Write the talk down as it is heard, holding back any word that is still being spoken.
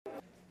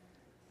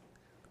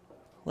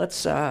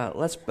Let's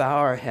bow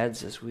our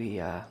heads as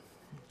we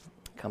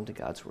come to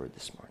God's Word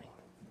this morning.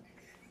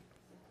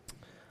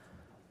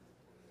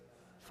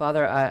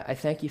 Father, I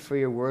thank you for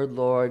your Word,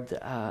 Lord.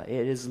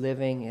 It is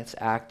living, it's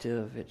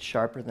active, it's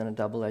sharper than a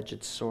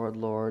double-edged sword,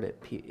 Lord.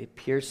 It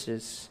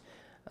pierces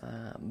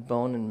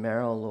bone and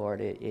marrow,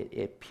 Lord.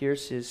 It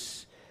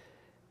pierces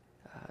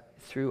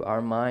through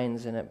our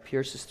minds, and it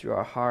pierces through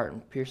our heart,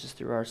 and pierces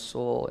through our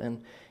soul,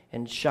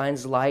 and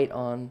shines light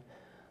on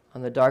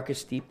the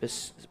darkest,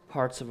 deepest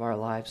parts of our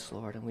lives,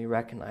 Lord, and we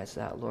recognize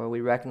that, Lord. We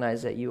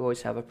recognize that you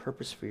always have a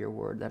purpose for your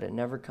word, that it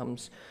never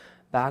comes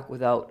back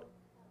without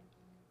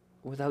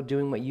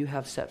doing what you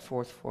have set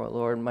forth for it,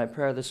 Lord. And my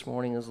prayer this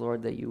morning is,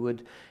 Lord, that you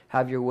would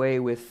have your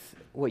way with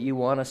what you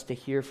want us to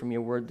hear from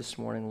your word this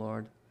morning,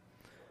 Lord.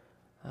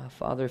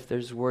 Father, if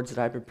there's words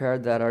that I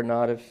prepared that are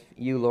not of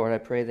you, Lord, I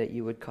pray that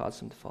you would cause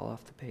them to fall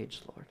off the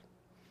page, Lord.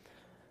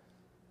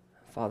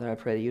 Father, I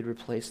pray that you'd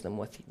replace them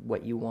with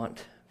what you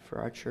want for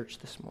our church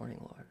this morning,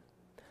 Lord.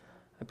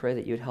 I pray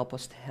that you'd help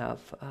us to have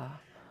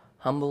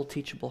humble,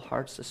 teachable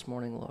hearts this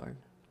morning, Lord,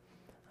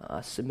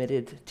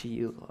 submitted to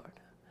you, Lord.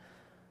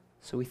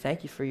 So we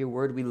thank you for your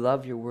word. We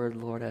love your word,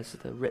 Lord, as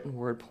the written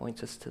word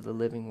points us to the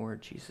living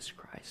word, Jesus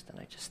Christ. And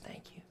I just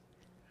thank you.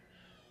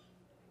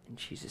 In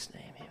Jesus'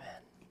 name,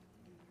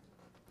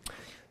 amen.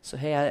 So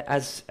hey,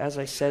 as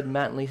I said,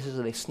 Matt and Lisa,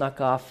 they snuck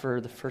off for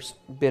the first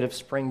bit of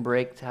spring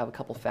break to have a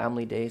couple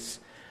family days.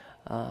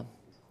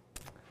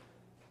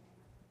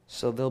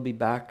 So they'll be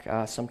back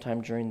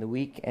sometime during the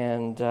week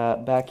and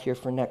back here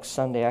for next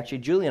Sunday. Actually,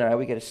 Julie and I,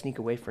 we get to sneak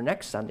away for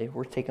next Sunday.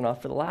 We're taking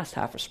off for the last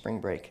half of spring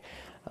break.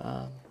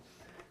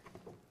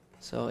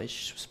 So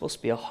it's supposed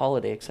to be a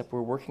holiday, except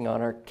we're working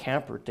on our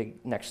camper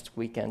next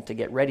weekend to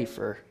get ready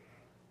for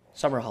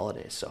summer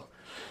holidays. So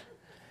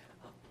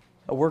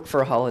a work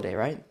for a holiday,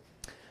 right?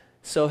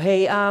 So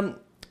hey,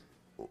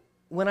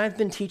 when I've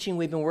been teaching,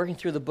 we've been working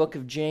through the book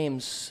of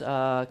James,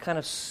 kind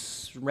of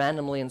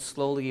randomly and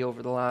slowly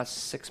over the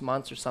last 6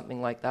 months or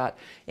something like that.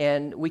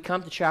 And we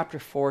come to chapter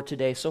 4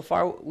 today. So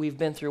far, we've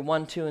been through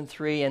 1, 2, and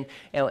 3,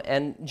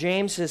 and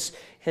James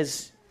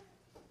has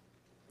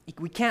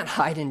we can't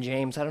hide in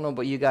James. I don't know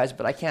about you guys,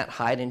 but I can't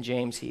hide in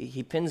James.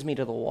 He pins me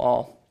to the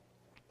wall.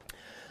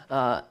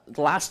 The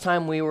last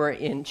time we were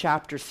in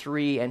chapter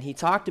 3, and he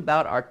talked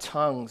about our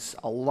tongues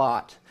a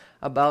lot,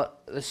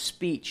 about the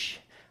speech,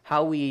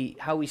 how we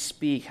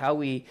speak, how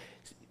we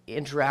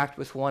interact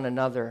with one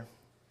another,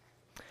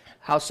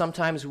 how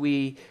sometimes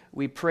we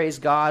praise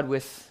God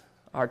with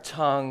our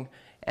tongue,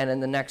 and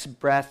in the next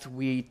breath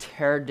we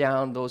tear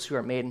down those who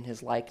are made in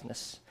his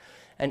likeness.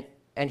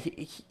 And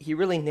he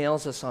really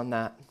nails us on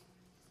that.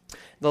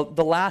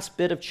 The last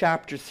bit of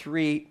chapter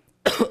 3,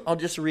 I'll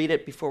just read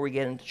it before we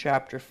get into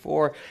chapter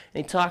 4.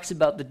 And he talks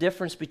about the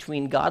difference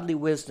between godly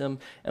wisdom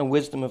and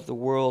wisdom of the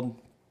world.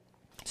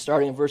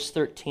 Starting in verse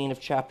 13 of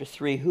chapter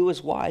 3, who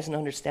is wise and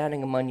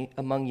understanding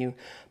among you?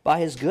 By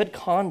his good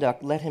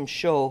conduct let him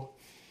show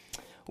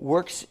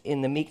works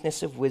in the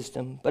meekness of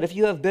wisdom. But if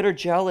you have bitter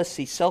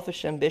jealousy,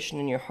 selfish ambition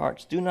in your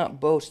hearts, do not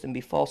boast and be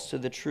false to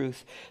the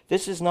truth.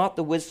 This is not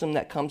the wisdom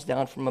that comes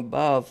down from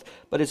above,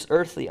 but is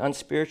earthly,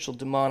 unspiritual,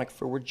 demonic.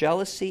 For where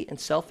jealousy and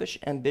selfish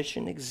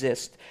ambition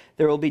exist,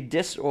 there will be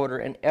disorder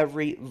and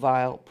every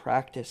vile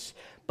practice.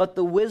 But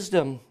the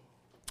wisdom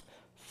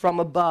from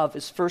above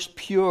is first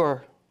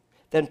pure,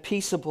 then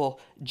peaceable,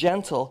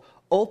 gentle,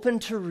 open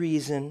to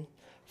reason,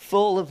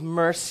 full of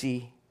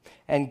mercy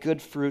and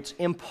good fruits,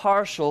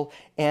 impartial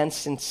and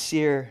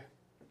sincere.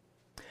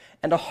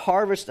 And a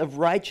harvest of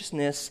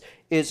righteousness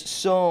is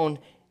sown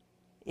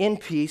in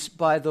peace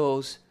by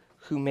those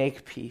who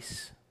make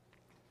peace.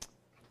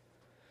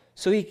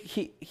 So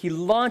he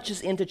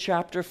launches into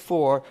chapter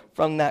 4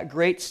 from that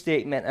great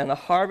statement, and a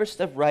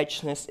harvest of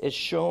righteousness is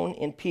sown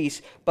in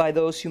peace by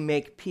those who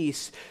make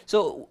peace.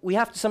 So we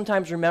have to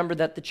sometimes remember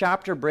that the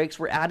chapter breaks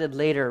were added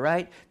later,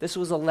 right? This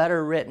was a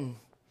letter written.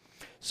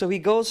 So he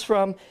goes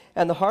from,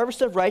 and the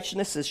harvest of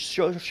righteousness is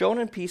shown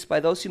in peace by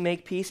those who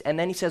make peace. And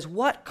then he says,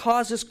 what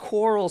causes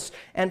quarrels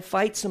and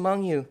fights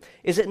among you?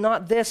 Is it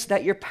not this,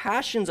 that your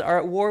passions are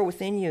at war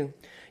within you?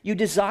 You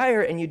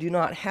desire and you do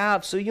not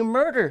have, so you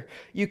murder.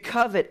 You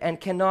covet and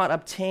cannot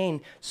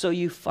obtain, so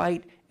you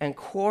fight and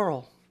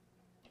quarrel.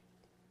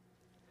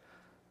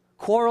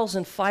 Quarrels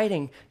and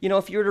fighting. You know,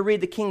 if you were to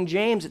read the King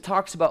James, it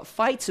talks about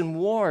fights and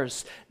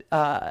wars.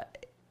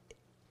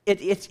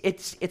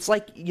 It's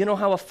like, you know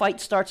how a fight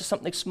starts as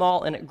something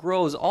small and it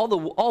grows.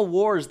 All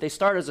wars, they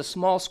start as a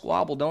small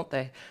squabble, don't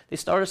they? They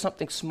start as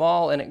something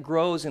small and it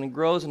grows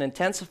and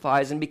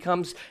intensifies and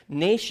becomes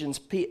nations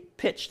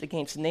pitched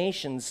against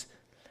nations,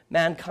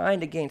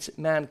 mankind against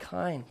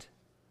mankind.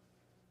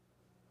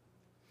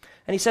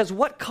 And he says,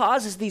 what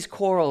causes these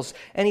quarrels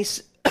and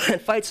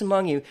fights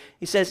among you?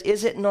 He says,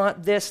 is it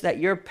not this, that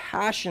your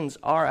passions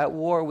are at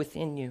war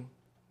within you?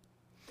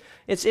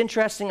 It's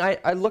interesting,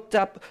 I looked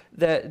up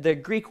the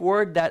Greek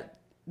word that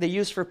they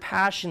use for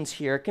passions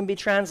here. It can be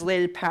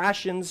translated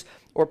passions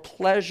or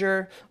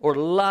pleasure or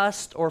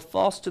lust or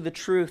false to the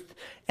truth.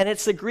 And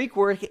it's the Greek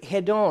word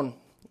hedon.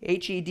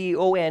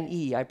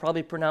 Hedone. I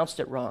probably pronounced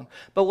it wrong.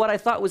 But what I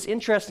thought was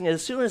interesting is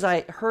as soon as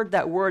I heard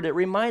that word, it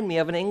reminded me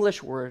of an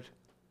English word,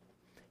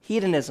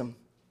 hedonism.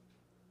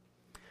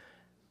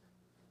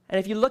 And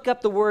if you look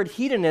up the word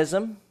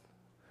hedonism,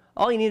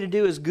 all you need to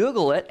do is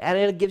Google it, and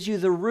it gives you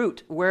the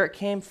root where it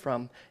came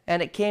from.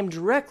 And it came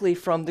directly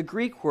from the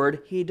Greek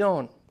word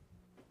hedon.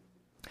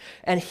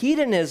 And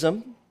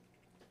hedonism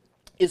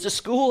is a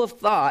school of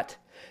thought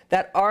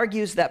that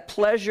argues that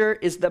pleasure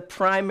is the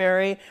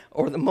primary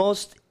or the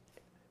most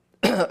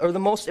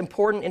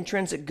important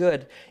intrinsic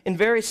good. In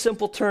very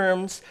simple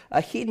terms,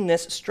 a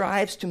hedonist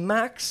strives to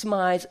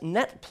maximize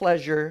net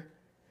pleasure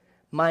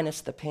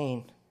minus the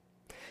pain.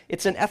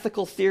 It's an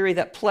ethical theory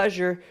that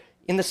pleasure,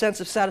 in the sense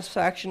of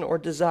satisfaction or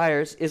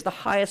desires, is the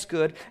highest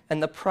good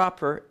and the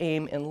proper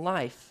aim in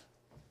life.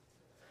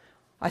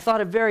 I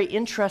thought it very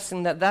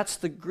interesting that that's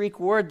the Greek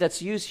word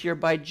that's used here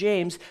by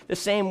James, the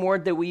same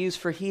word that we use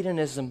for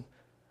hedonism.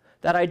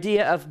 That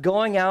idea of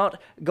going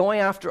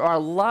after our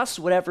lust,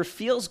 whatever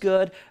feels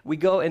good, we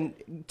go and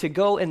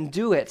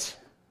do it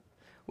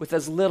with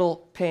as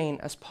little pain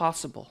as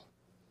possible.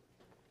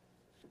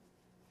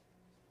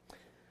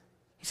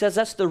 He says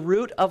that's the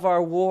root of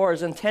our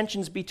wars and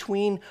tensions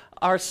between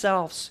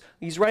ourselves.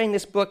 He's writing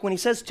this book. When he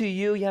says to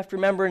you, you have to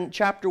remember in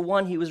chapter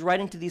 1, he was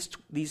writing to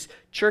these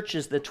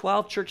churches, the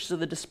 12 churches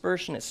of the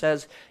dispersion, it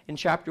says in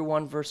chapter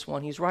 1, verse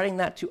 1. He's writing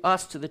that to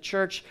us, to the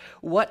church.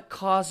 What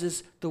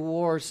causes the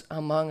wars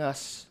among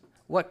us?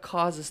 What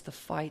causes the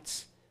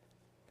fights?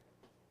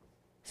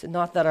 Is it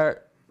not that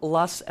our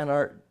lusts and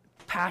our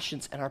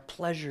passions and our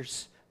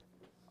pleasures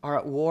are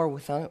at war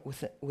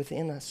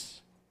within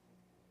us?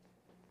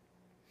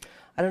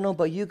 I don't know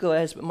about you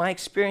guys, but my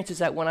experience is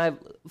that when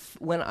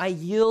I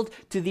yield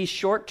to these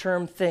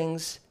short-term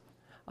things,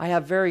 I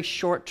have very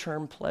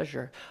short-term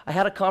pleasure. I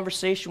had a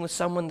conversation with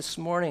someone this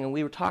morning, and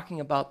we were talking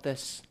about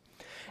this.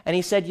 And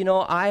he said,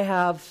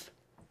 I've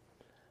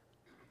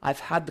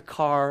had the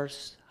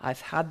cars,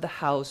 I've had the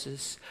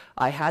houses,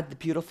 I had the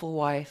beautiful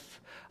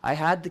wife, I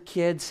had the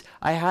kids,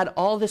 I had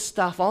all this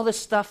stuff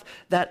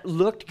that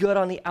looked good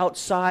on the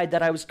outside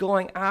that I was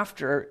going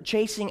after,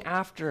 chasing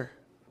after.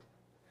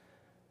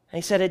 And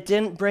he said, it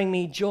didn't bring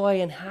me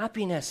joy and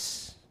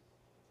happiness.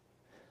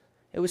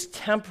 It was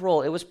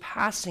temporal. It was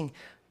passing.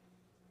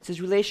 It's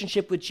his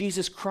relationship with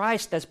Jesus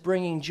Christ that's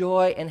bringing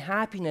joy and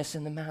happiness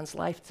in the man's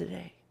life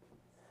today.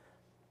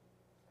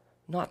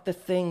 Not the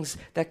things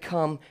that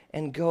come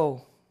and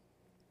go.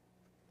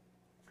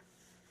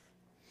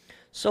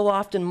 So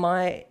often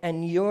my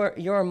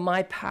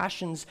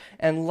passions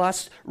and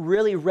lusts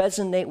really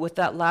resonate with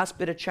that last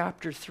bit of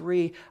chapter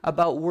 3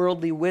 about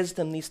worldly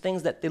wisdom, these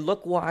things that they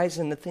look wise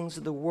in the things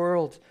of the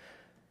world.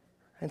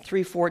 And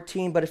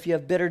 3:14, but if you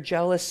have bitter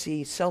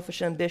jealousy,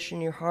 selfish ambition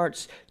in your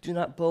hearts, do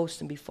not boast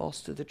and be false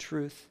to the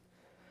truth.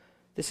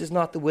 This is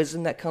not the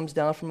wisdom that comes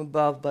down from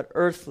above, but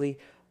earthly,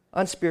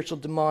 unspiritual,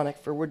 demonic.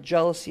 For where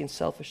jealousy and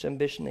selfish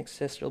ambition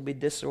exist, there will be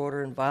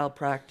disorder and vile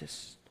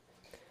practice.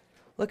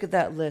 Look at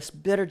that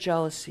list. Bitter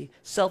jealousy,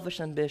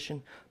 selfish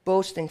ambition,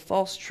 boasting,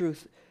 false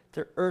truth.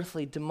 They're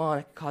earthly,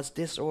 demonic, cause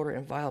disorder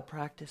and vile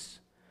practice.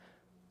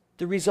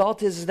 The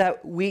result is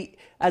that we,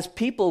 as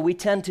people, we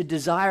tend to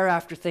desire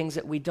after things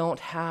that we don't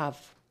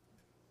have.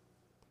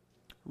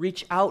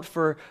 Reach out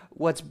for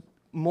what's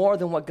more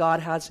than what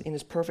God has in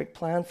his perfect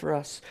plan for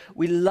us.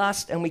 We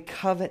lust and we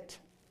covet.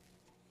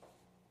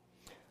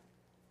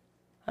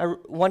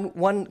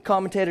 One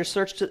commentator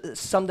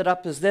summed it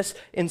up as this: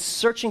 in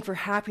searching for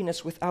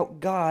happiness without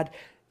God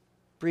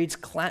breeds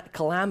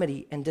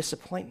calamity and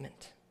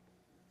disappointment.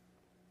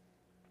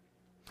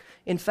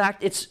 In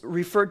fact, it's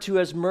referred to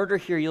as murder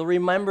here. You'll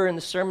remember in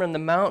the Sermon on the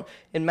Mount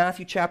in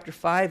Matthew chapter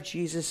 5,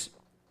 Jesus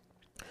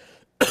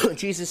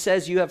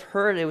says, you have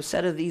heard it was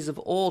said of these of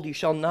old, you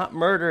shall not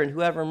murder, and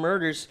whoever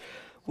murders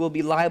will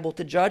be liable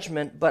to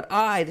judgment. But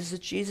I, this is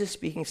Jesus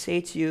speaking, say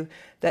to you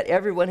that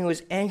everyone who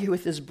is angry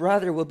with his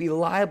brother will be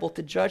liable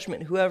to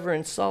judgment. Whoever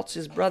insults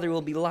his brother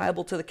will be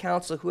liable to the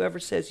council. Whoever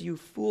says, you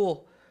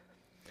fool,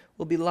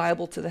 will be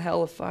liable to the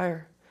hell of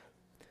fire.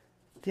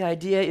 The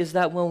idea is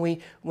that when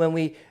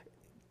we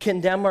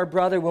condemn our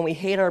brother, when we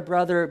hate our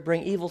brother,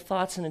 bring evil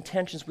thoughts and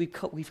intentions, we've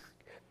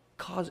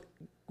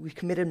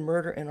committed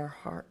murder in our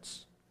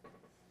hearts.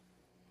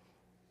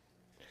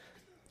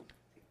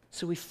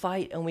 So we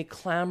fight and we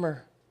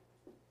clamor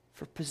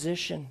for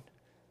position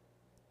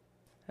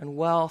and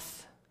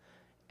wealth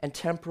and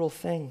temporal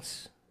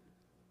things,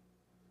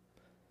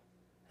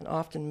 and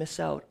often miss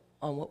out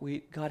on what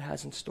God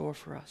has in store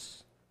for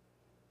us.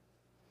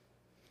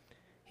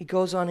 He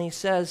goes on and he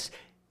says,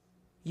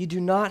 you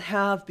do not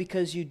have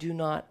because you do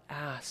not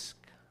ask.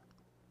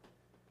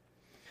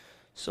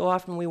 So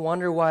often we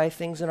wonder why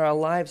things in our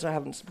lives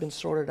haven't been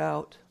sorted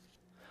out,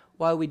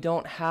 why we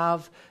don't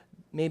have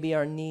maybe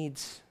our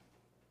needs.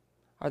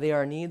 Are they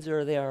our needs or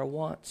are they our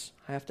wants?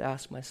 I have to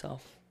ask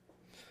myself.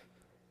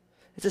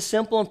 It's a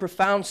simple and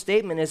profound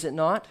statement, is it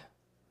not?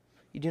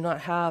 You do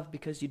not have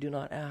because you do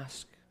not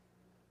ask.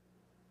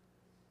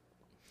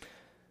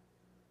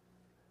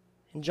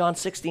 In John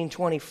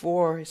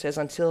 16:24, he says,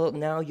 until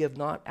now you have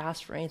not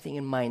asked for anything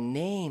in my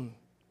name.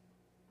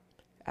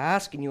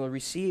 Ask and you will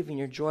receive, and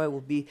your joy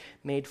will be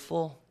made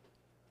full.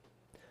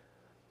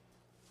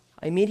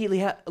 I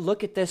immediately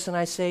look at this and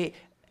I say,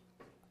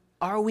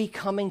 are we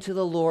coming to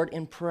the Lord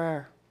in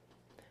prayer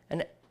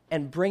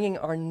and bringing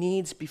our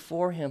needs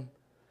before him?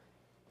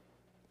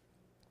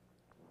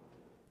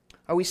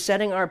 Are we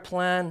setting our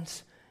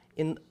plans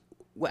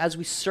as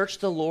we search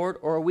the Lord,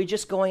 or are we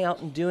just going out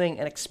and doing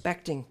and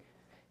expecting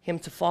him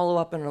to follow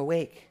up in our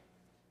wake?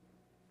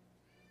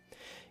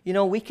 You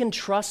know, we can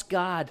trust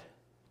God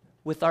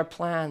with our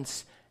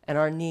plans and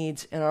our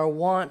needs and our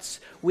wants.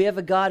 We have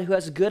a God who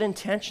has good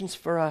intentions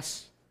for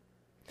us.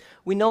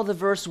 We know the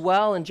verse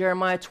well in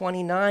Jeremiah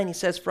 29. He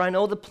says, for I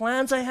know the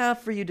plans I have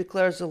for you,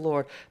 declares the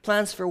Lord,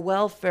 plans for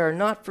welfare,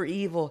 not for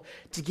evil,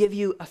 to give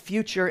you a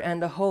future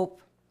and a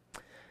hope.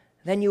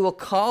 Then you will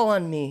call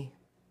on me.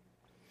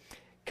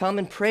 Come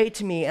and pray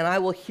to me, and I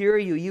will hear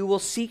you. You will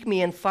seek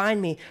me and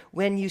find me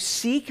when you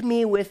seek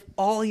me with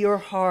all your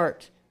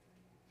heart.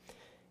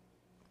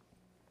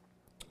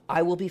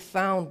 I will be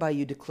found by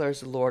you, declares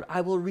the Lord. I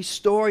will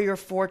restore your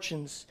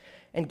fortunes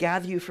and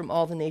gather you from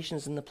all the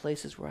nations and the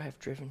places where I have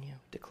driven you,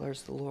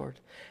 declares the Lord.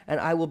 And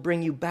I will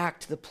bring you back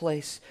to the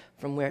place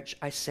from which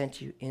I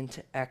sent you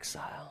into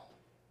exile.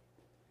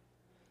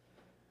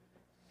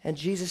 And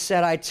Jesus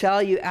said, I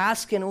tell you,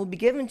 ask and it will be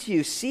given to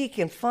you. Seek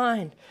and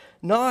find.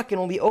 Knock and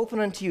it will be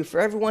opened unto you. For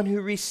everyone who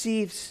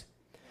receives,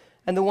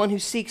 and the one who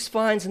seeks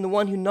finds, and the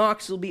one who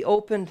knocks will be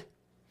opened.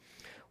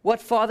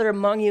 What father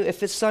among you,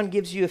 if his son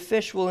gives you a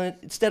fish, will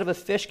instead of a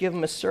fish give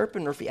him a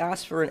serpent? Or if he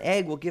asks for an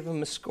egg, will give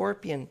him a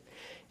scorpion?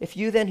 If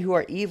you then who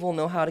are evil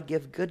know how to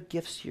give good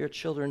gifts to your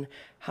children,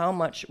 how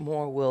much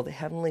more will the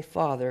Heavenly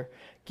Father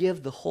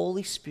give the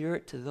Holy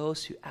Spirit to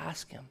those who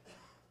ask him?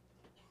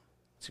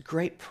 It's a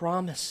great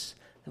promise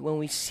that when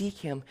we seek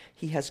him,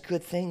 he has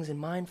good things in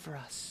mind for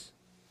us.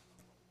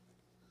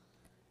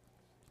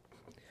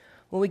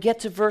 When we get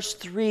to verse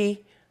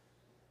 3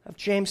 of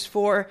James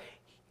 4,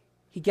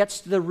 he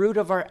gets to the root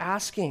of our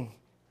asking.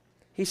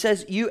 He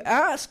says, you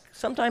ask.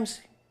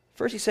 Sometimes,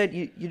 first he said,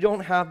 you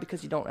don't have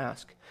because you don't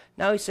ask.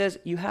 Now he says,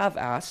 you have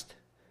asked,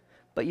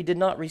 but you did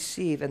not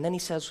receive. And then he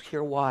says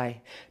here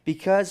why.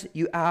 Because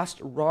you asked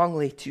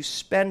wrongly to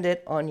spend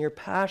it on your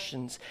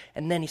passions.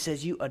 And then he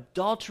says, you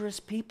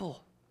adulterous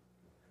people.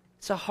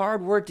 It's a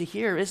hard word to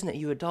hear, isn't it,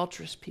 you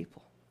adulterous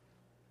people?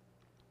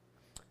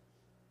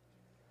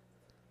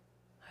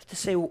 I have to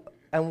say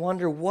and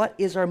wonder, what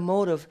is our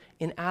motive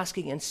in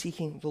asking and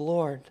seeking the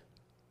Lord?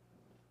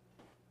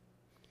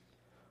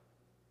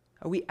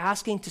 Are we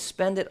asking to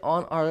spend it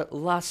on our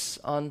lusts,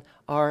 on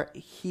our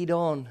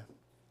hedon?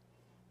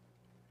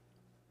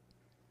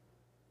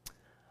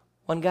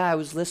 One guy I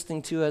was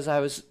listening to as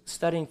I was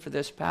studying for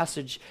this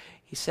passage,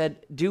 he said,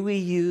 do we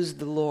use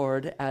the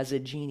Lord as a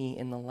genie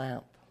in the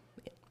lamp?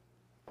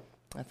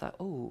 I thought,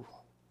 oh.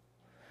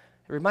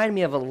 It reminded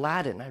me of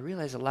Aladdin. I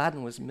realized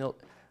Aladdin was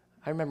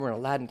I remember when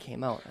Aladdin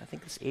came out. I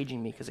think it's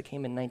aging me because it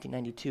came in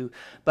 1992.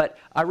 But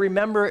I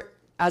remember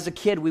as a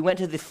kid, we went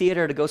to the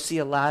theater to go see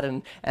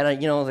Aladdin, and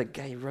the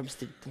guy rubs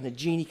and the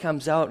genie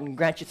comes out and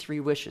grants you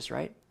 3 wishes,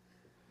 right?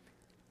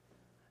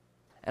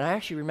 And I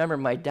actually remember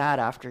my dad,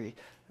 after he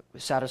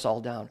sat us all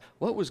down,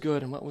 what was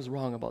good and what was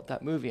wrong about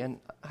that movie. And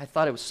I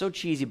thought it was so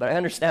cheesy, but I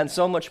understand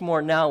so much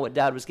more now what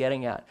Dad was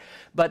getting at.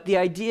 But the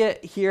idea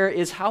here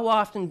is, how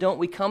often don't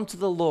we come to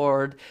the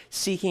Lord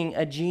seeking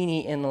a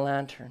genie in the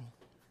lantern?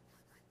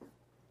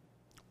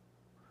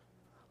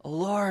 Oh,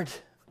 Lord,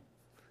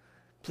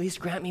 please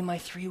grant me my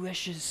 3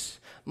 wishes,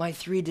 my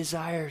 3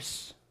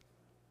 desires.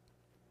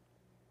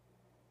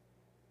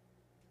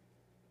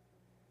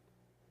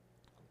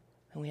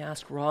 And we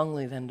ask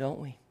wrongly then, don't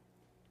we?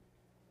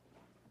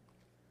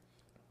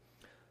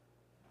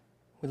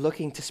 We're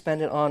looking to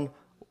spend it on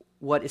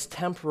what is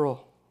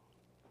temporal.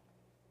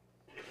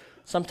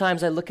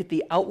 Sometimes I look at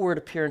the outward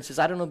appearances.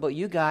 I don't know about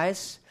you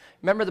guys.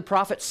 Remember the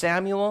prophet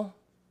Samuel?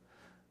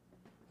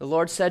 The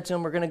Lord said to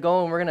him, we're going to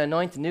go and we're going to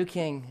anoint the new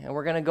king, and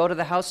we're going to go to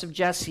the house of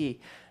Jesse.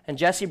 And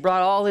Jesse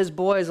brought all his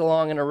boys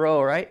along in a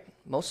row, right?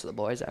 Most of the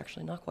boys,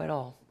 actually, not quite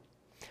all.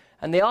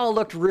 And they all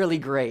looked really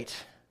great.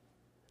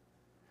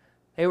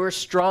 They were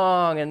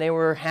strong and they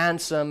were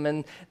handsome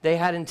and they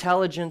had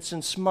intelligence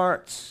and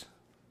smarts.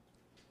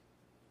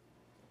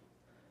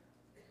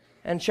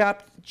 And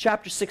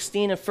chapter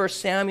 16 of 1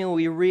 Samuel,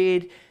 we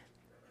read,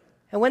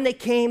 and when they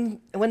came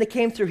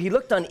through, he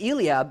looked on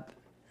Eliab,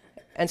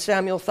 and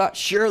Samuel thought,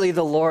 surely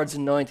the Lord's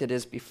anointed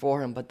is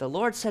before him. But the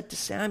Lord said to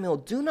Samuel,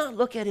 do not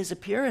look at his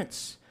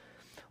appearance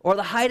or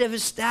the height of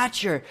his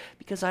stature,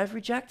 because I've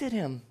rejected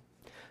him.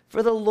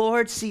 For the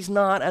Lord sees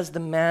not as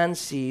the man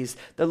sees.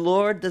 The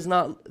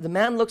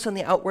man looks on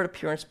the outward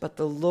appearance, but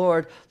the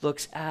Lord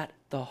looks at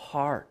the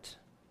heart.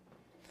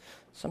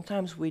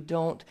 Sometimes we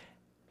don't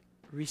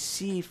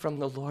receive from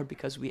the Lord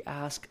because we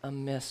ask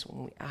amiss,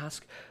 when we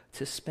ask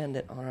to spend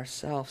it on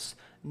ourselves,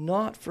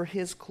 not for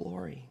his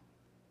glory.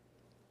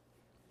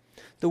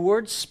 The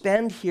word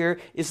spend here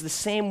is the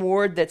same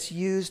word that's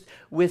used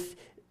with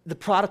the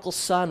prodigal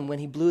son when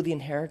he blew the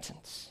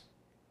inheritance.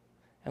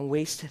 and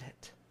wasted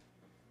it.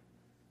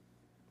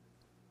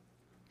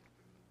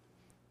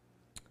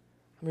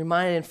 I'm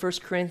reminded in 1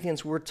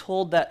 Corinthians, we're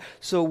told that,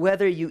 so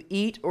whether you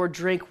eat or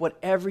drink,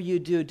 whatever you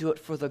do, do it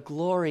for the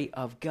glory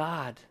of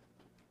God.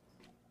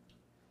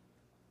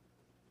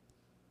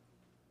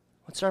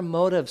 What's our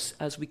motives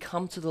as we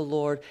come to the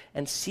Lord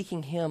and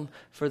seeking Him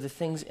for the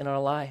things in our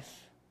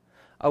life?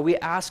 Are we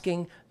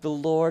asking the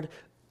Lord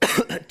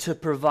to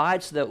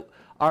provide so that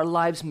our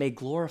lives may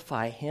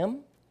glorify Him?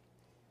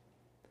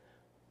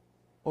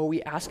 Or are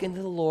we asking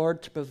the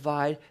Lord to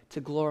provide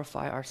to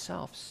glorify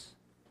ourselves?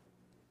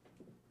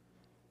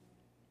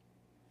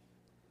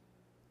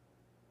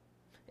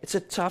 It's a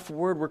tough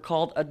word. We're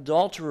called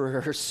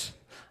adulterers.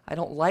 I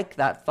don't like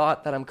that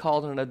thought that I'm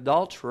called an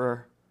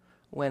adulterer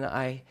when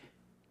I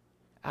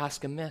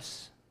ask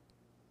amiss.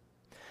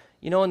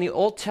 You know, in the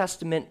Old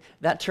Testament,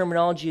 that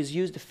terminology is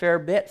used a fair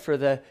bit for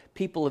the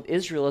people of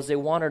Israel as they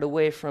wandered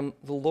away from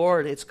the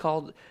Lord.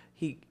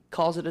 He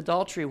calls it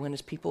adultery when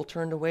his people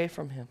turned away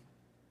from Him.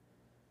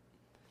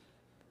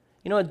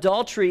 You know,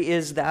 adultery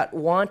is that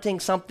wanting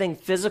something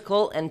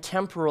physical and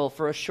temporal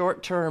for a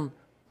short term.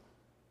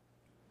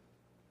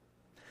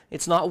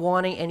 It's not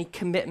wanting any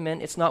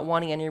commitment. It's not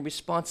wanting any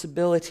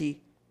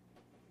responsibility.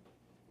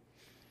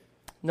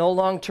 No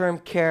long-term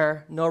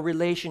care, no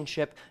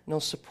relationship, no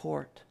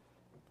support.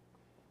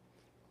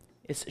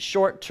 It's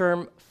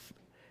short-term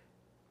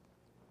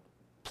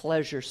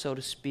pleasure, so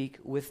to speak,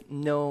 with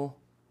no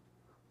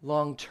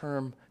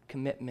long-term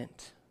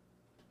commitment.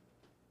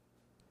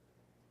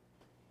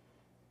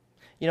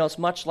 You know, it's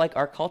much like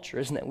our culture,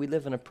 isn't it? We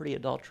live in a pretty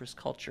adulterous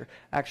culture.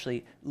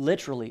 Actually,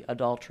 literally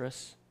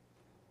adulterous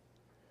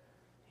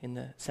in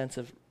the sense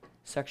of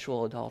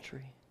sexual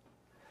adultery,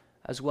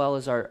 as well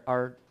as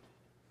our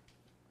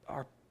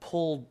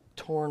pulled,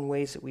 torn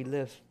ways that we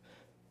live.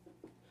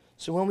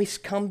 So when we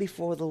come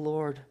before the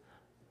Lord,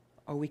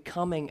 are we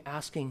coming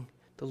asking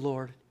the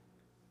Lord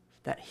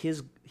that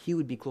He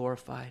would be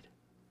glorified,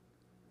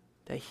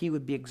 that He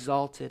would be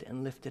exalted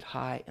and lifted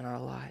high in our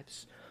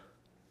lives?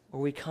 Or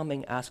are we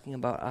coming asking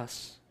about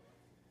us?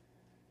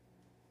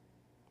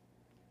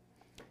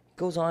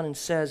 Goes on and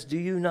says, do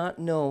you not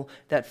know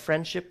that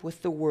friendship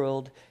with the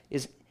world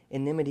is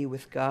enmity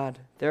with God?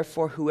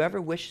 Therefore, whoever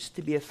wishes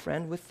to be a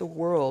friend with the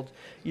world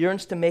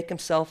yearns to make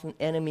himself an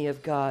enemy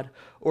of God.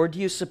 Or do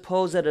you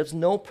suppose that it is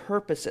no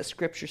purpose that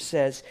Scripture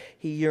says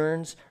he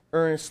yearns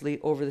earnestly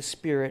over the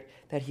Spirit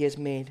that He has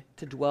made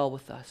to dwell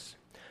with us?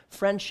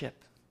 Friendship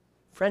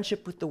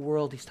with the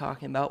world he's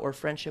talking about, or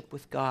friendship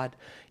with God.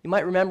 You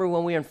might remember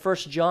when we were in 1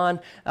 John,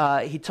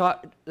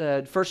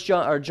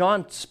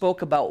 John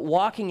spoke about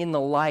walking in the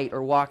light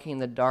or walking in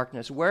the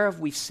darkness. Where have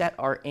we set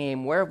our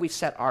aim? Where have we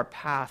set our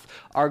path,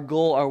 our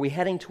goal? Are we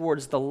heading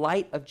towards the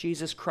light of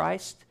Jesus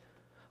Christ?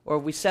 Or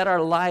have we set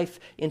our life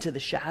into the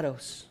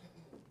shadows?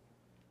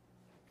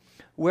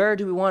 Where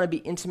do we want to be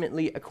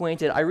intimately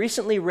acquainted? I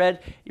recently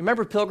read, you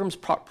remember Pilgrim's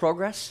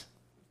Progress?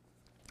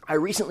 I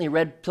recently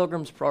read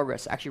Pilgrim's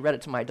Progress. I actually read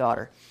it to my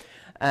daughter.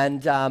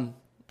 And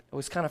it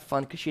was kind of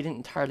fun because she didn't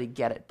entirely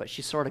get it, but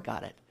she sort of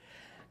got it.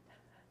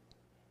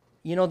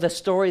 You know, the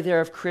story there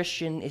of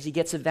Christian is he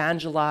gets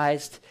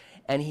evangelized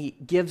and he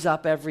gives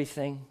up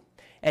everything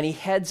and he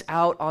heads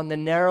out on the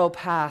narrow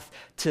path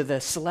to the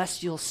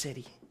celestial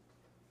city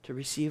to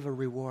receive a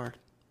reward.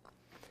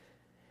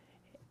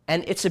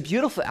 And it's a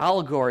beautiful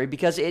allegory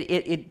because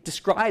it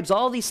describes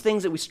all these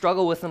things that we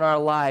struggle with in our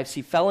lives.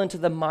 He fell into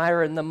the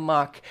mire and the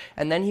muck,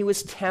 and then he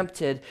was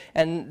tempted,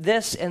 and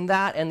this and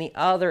that and the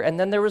other, and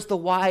then there was the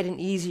wide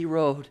and easy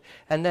road.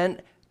 And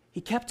then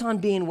he kept on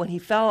being, when he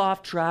fell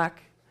off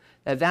track,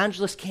 the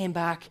evangelist came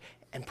back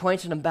and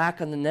pointed him back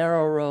on the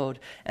narrow road.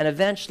 And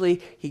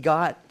eventually he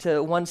got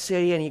to one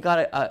city and he got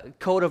a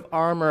coat of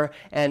armor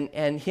and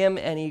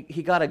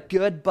he got a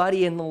good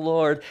buddy in the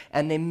Lord,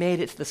 and they made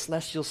it to the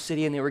celestial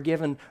city and they were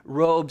given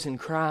robes and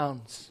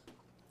crowns.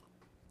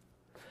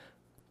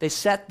 They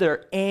set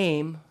their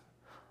aim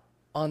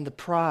on the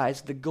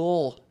prize, the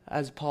goal,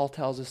 as Paul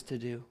tells us to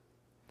do.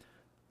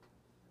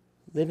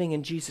 Living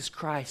in Jesus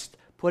Christ,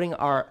 putting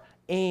our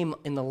aim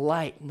in the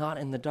light, not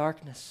in the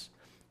darkness.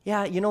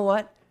 Yeah, you know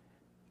what?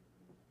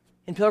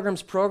 In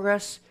Pilgrim's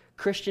Progress,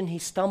 Christian, he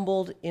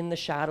stumbled in the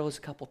shadows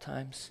a couple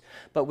times,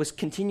 but was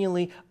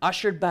continually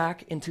ushered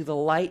back into the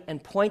light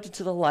and pointed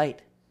to the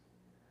light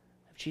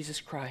of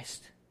Jesus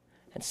Christ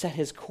and set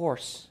his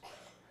course.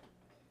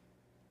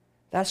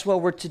 That's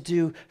what we're to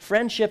do.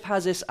 Friendship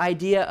has this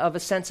idea of a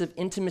sense of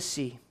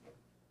intimacy.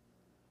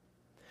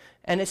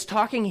 And it's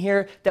talking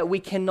here that we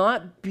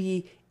cannot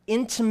be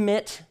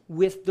intimate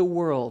with the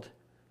world.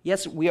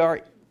 Yes,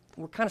 we're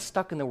kind of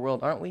stuck in the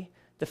world, aren't we?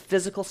 The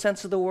physical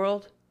sense of the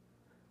world.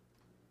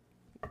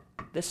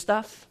 This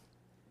stuff.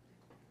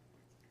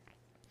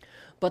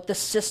 But the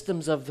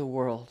systems of the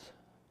world.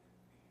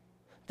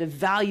 The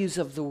values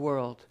of the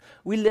world.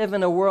 We live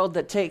in a world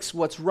that takes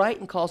what's right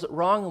and calls it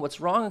wrong, and what's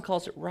wrong and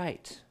calls it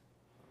right.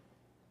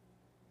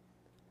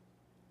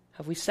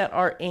 Have we set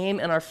our aim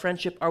and our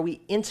friendship? Are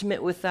we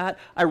intimate with that?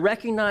 I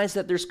recognize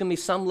that there's going to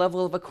be some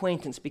level of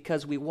acquaintance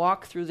because we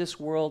walk through this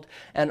world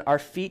and our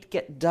feet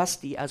get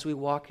dusty as we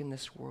walk in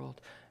this world.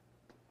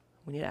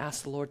 We need to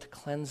ask the Lord to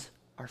cleanse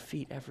our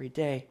feet every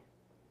day.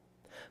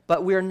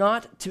 But we're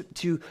not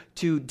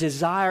to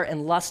desire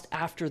and lust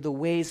after the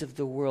ways of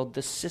the world,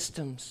 the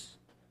systems.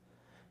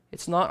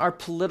 It's not our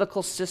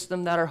political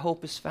system that our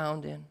hope is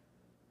found in.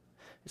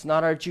 It's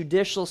not our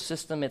judicial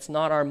system. It's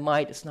not our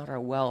might. It's not our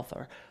wealth.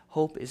 Our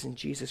hope is in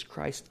Jesus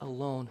Christ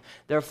alone.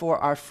 Therefore,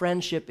 our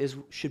friendship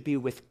should be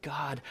with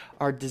God.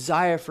 Our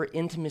desire for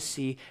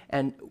intimacy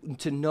and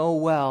to know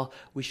well,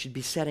 we should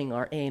be setting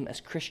our aim, as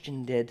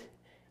Christian did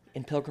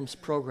in Pilgrim's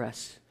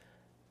Progress,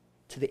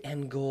 to the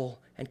end goal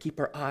and keep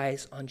our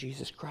eyes on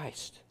Jesus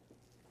Christ.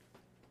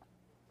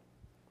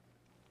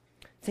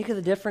 Think of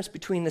the difference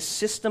between the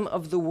system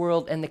of the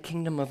world and the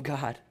kingdom of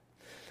God.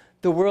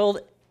 The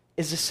world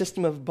is a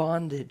system of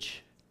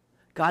bondage.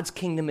 God's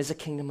kingdom is a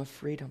kingdom of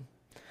freedom.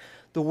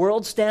 The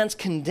world stands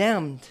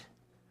condemned.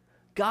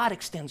 God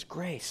extends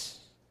grace.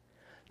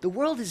 The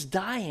world is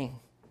dying,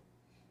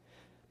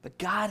 but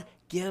God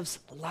gives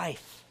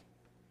life.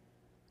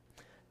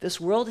 This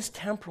world is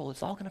temporal.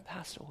 It's all going to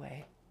pass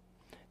away.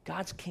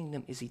 God's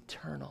kingdom is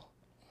eternal.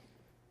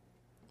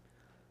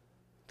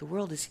 The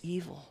world is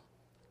evil.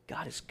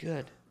 God is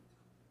good.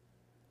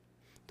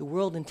 The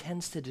world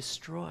intends to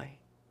destroy.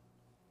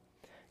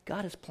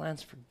 God has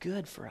plans for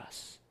good for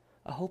us,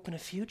 a hope and a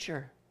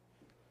future.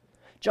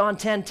 John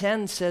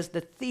 10:10 says, the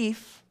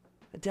thief,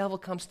 the devil,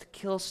 comes to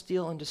kill,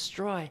 steal, and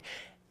destroy.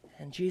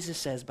 And Jesus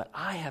says, but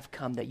I have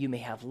come that you may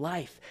have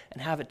life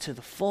and have it to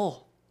the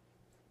full.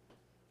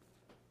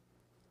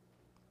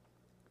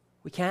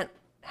 We can't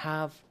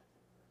have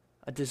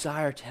a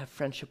desire to have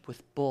friendship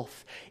with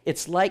both.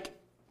 It's like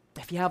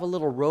if you have a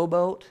little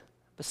rowboat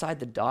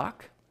beside the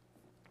dock,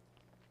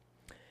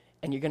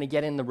 and you're going to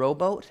get in the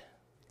rowboat,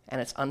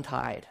 and it's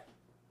untied.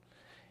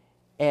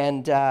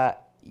 And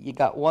you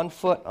got 1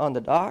 foot on the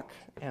dock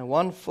and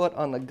 1 foot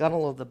on the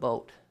gunnel of the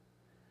boat.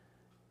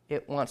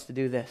 It wants to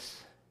do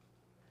this.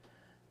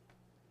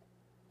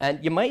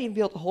 And you might even be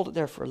able to hold it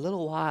there for a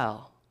little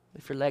while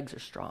if your legs are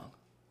strong.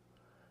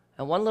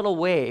 And one little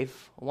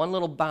wave, one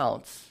little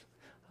bounce,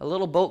 a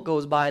little boat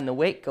goes by and the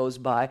wake goes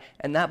by,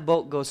 and that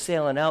boat goes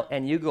sailing out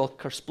and you go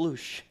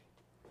kersploosh.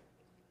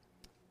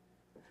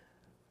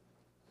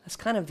 That's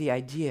kind of the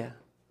idea.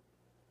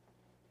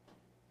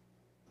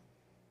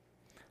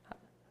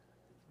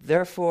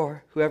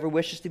 Therefore, whoever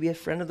wishes to be a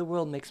friend of the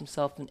world makes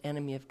himself an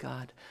enemy of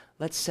God.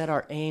 Let's set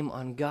our aim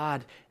on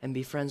God and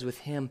be friends with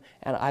him.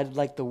 And I'd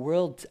like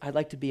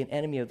to be an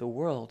enemy of the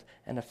world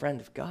and a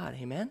friend of God.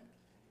 Amen?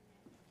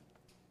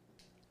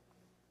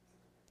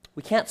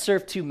 We can't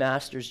serve two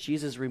masters.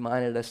 Jesus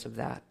reminded us of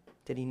that,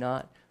 did he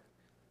not?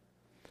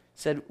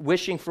 Said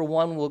wishing for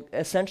one will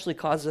essentially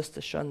cause us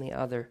to shun the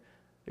other.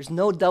 There's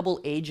no double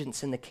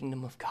agents in the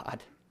kingdom of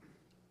God.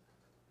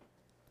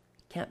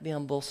 Can't be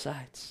on both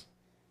sides.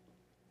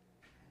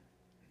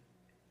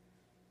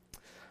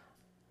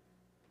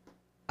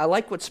 I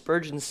like what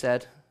Spurgeon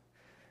said.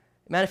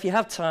 Man, if you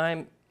have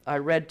time, I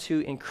read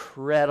 2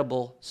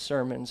 incredible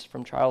sermons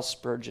from Charles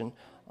Spurgeon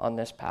on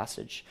this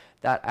passage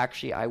that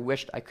actually I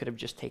wished I could have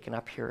just taken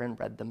up here and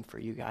read them for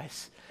you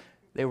guys.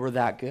 They were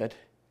that good.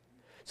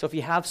 So if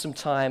you have some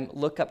time,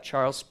 look up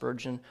Charles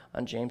Spurgeon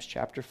on James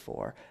chapter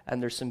 4,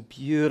 and there's some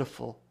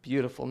beautiful,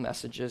 beautiful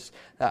messages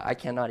that I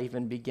cannot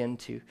even begin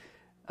to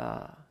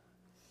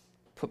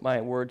put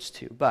my words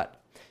to. But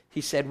he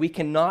said, we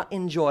cannot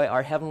enjoy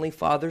our Heavenly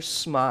Father's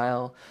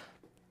smile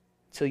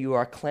till you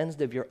are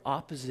cleansed of your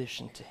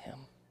opposition to him.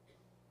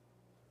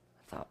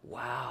 I thought,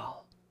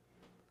 wow,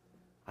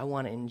 I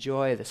want to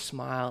enjoy the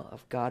smile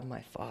of God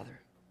my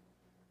Father.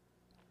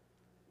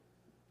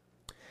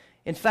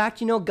 In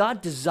fact,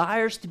 God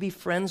desires to be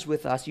friends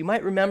with us. You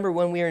might remember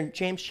when we were in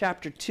James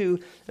chapter 2,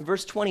 in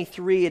verse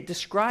 23, it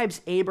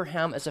describes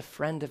Abraham as a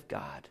friend of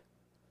God.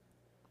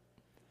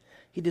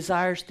 He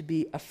desires to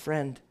be a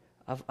friend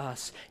of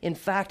us. In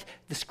fact,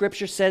 the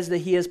scripture says that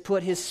he has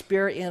put his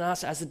spirit in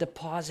us as a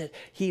deposit.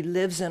 He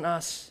lives in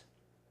us.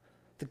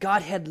 The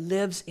Godhead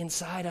lives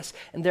inside us,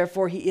 and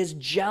therefore he is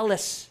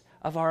jealous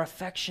of our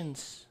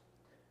affections.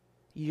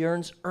 He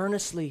yearns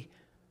earnestly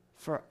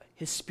for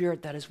his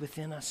spirit that is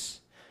within us.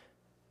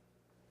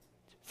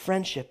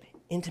 Friendship,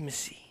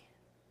 intimacy.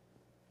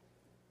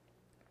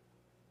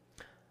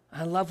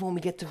 I love when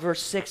we get to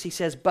verse 6, he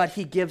says, but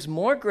he gives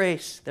more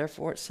grace.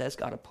 Therefore it says,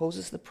 God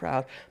opposes the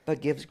proud,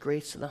 but gives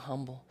grace to the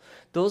humble.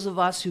 Those of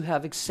us who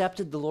have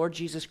accepted the Lord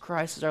Jesus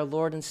Christ as our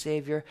Lord and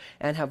Savior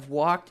and have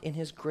walked in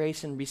his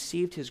grace and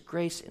received his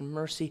grace and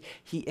mercy,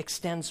 he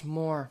extends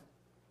more.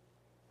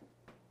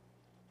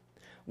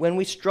 When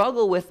we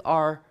struggle with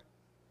our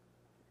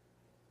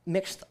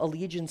mixed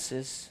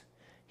allegiances,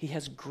 he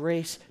has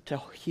grace to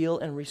heal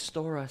and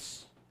restore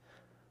us.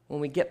 When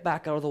we get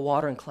back out of the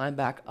water and climb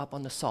back up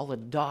on the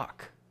solid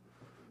dock,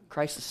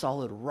 Christ the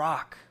solid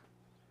rock.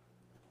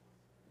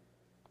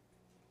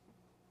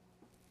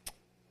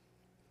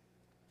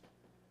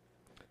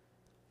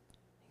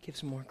 He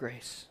gives more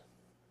grace.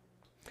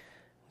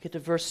 Get to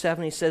verse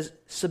 7. He says,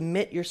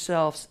 submit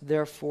yourselves,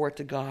 therefore,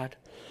 to God.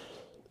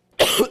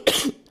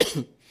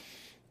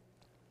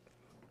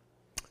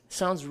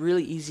 Sounds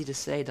really easy to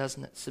say,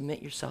 doesn't it?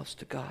 Submit yourselves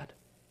to God.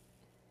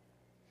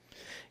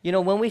 You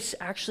know, when we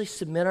actually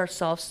submit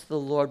ourselves to the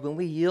Lord, when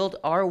we yield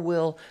our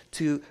will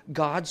to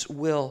God's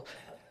will,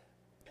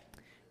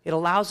 it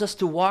allows us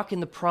to walk in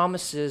the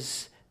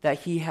promises that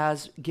He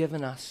has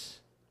given us.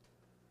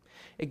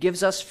 It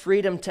gives us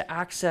freedom to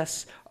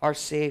access our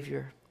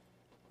Savior.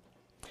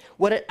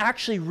 What it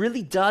actually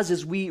really does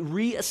is we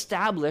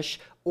reestablish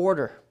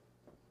order.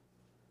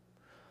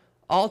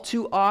 All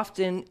too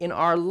often in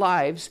our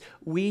lives,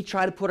 we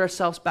try to put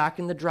ourselves back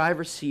in the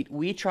driver's seat.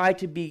 We try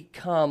to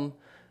become,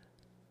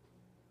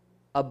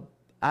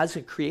 as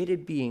a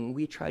created being,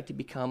 we try to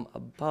become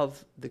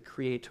above the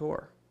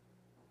Creator.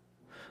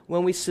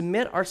 When we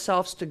submit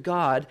ourselves to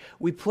God,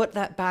 we put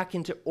that back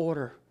into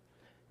order.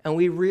 And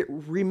we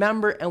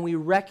remember and we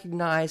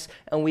recognize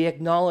and we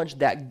acknowledge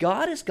that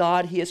God is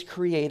God. He has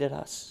created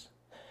us.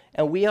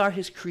 And we are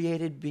His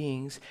created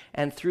beings.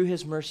 And through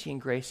His mercy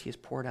and grace, He has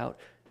poured out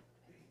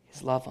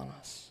His love on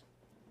us.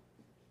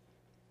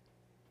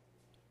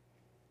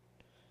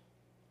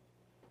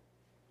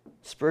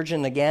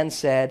 Spurgeon again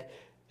said,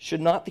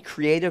 should not the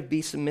creative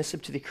be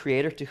submissive to the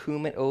Creator to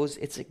whom it owes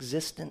its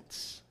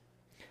existence,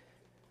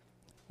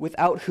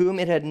 without whom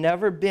it had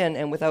never been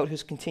and without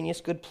whose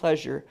continuous good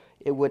pleasure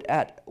it would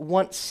at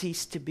once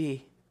cease to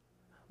be?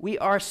 We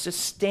are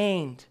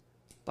sustained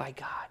by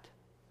God,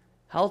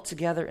 held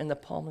together in the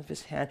palm of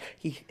His hand.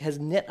 He has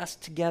knit us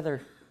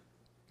together.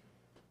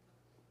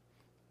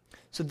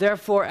 So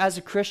therefore, as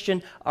a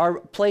Christian, our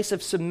place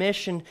of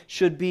submission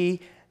should be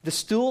the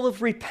stool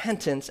of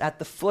repentance at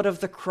the foot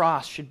of the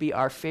cross should be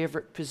our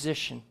favorite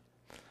position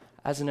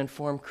as an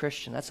informed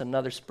Christian. That's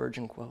another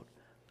Spurgeon quote.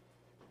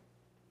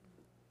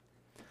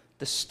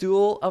 The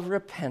stool of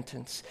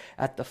repentance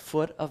at the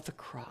foot of the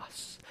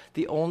cross.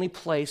 The only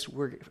place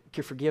where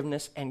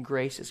forgiveness and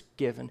grace is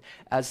given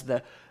as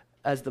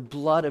the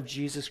blood of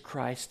Jesus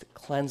Christ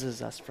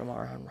cleanses us from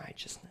our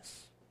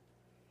unrighteousness.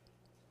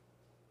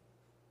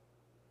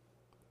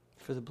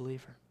 For the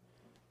believer.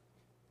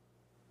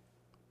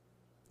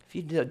 If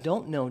you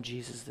don't know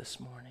Jesus this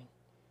morning,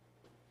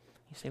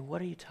 you say,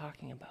 what are you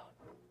talking about?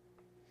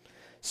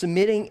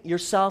 Submitting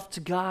yourself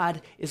to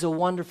God is a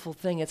wonderful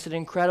thing. It's an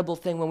incredible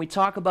thing. When we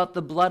talk about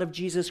the blood of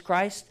Jesus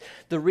Christ,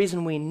 the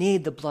reason we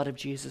need the blood of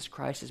Jesus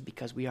Christ is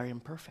because we are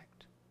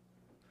imperfect.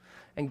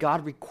 And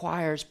God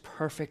requires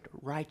perfect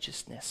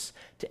righteousness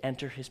to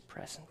enter His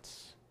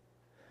presence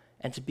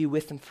and to be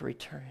with Him for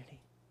eternity.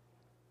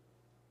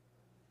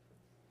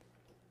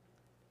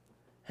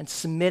 And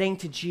submitting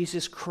to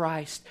Jesus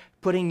Christ,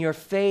 putting your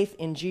faith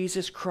in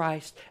Jesus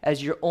Christ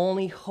as your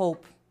only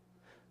hope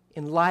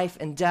in life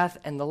and death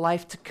and the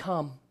life to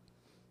come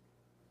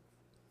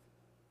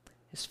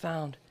is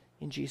found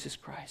in Jesus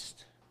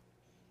Christ.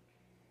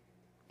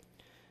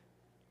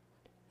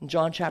 In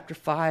John chapter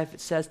 5,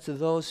 it says, to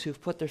those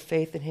who've put their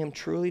faith in Him,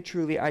 truly,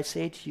 truly, I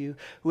say to you,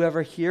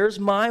 whoever hears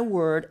my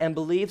word and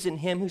believes in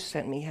Him who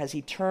sent me has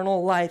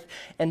eternal life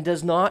and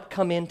does not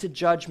come into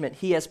judgment.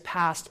 He has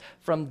passed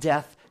from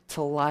death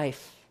to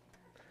life.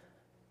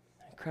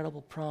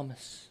 Incredible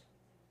promise.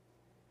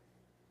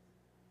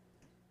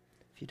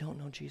 If you don't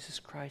know Jesus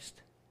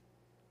Christ,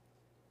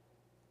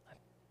 I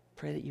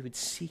pray that you would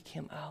seek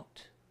Him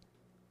out.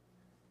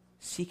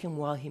 Seek Him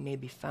while He may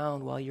be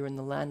found, while you're in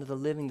the land of the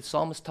living. The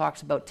psalmist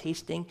talks about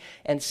tasting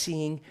and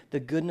seeing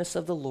the goodness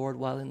of the Lord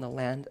while in the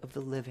land of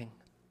the living.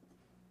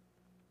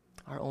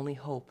 Our only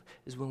hope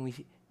is when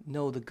we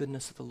know the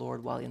goodness of the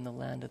Lord while in the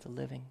land of the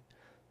living.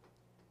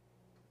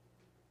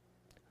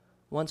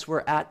 Once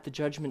we're at the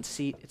judgment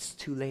seat, it's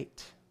too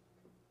late.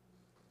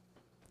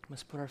 We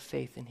must put our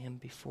faith in Him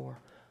before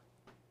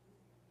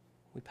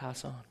we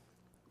pass on.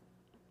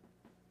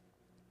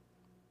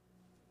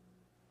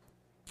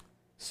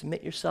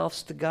 Submit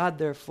yourselves to God,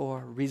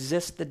 therefore.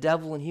 Resist the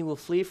devil, and he will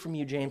flee from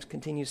you, James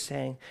continues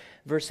saying.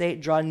 Verse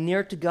 8, draw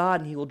near to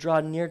God, and He will draw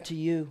near to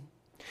you.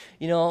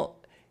 You know,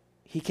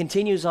 he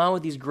continues on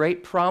with these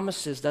great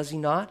promises, does he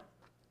not?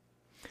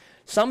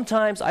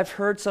 Sometimes I've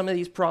heard some of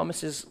these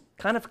promises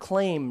kind of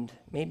claimed,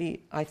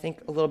 maybe I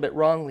think a little bit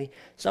wrongly.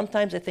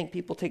 Sometimes I think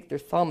people take their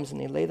thumbs and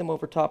they lay them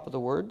over top of the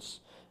words,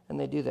 and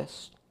they do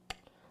this.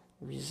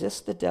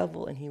 Resist the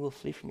devil, and he will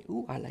flee from you.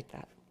 Ooh, I like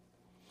that.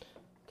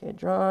 Okay,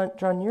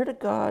 draw near to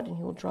God, and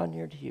He will draw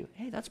near to you.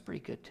 Hey, that's pretty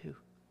good too.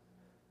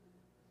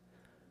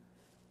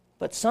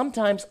 But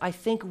sometimes I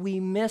think we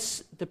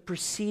miss the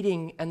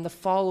preceding and the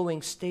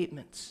following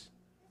statements.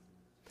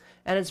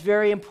 And it's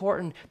very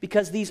important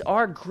because these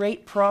are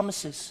great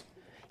promises.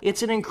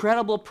 It's an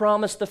incredible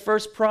promise. The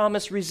first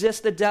promise,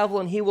 resist the devil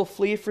and he will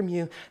flee from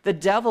you. The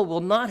devil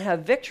will not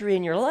have victory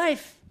in your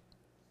life.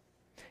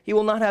 He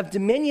will not have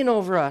dominion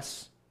over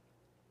us.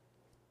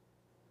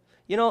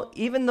 You know,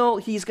 even though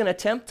he's going to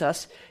tempt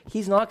us,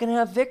 he's not going to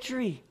have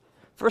victory.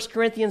 1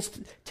 Corinthians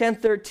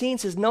 10:13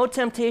 says, no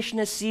temptation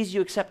has seized you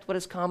except what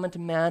is common to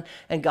man,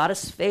 and God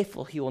is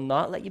faithful. He will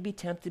not let you be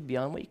tempted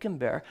beyond what you can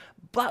bear,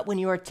 but when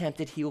you are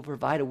tempted, he will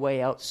provide a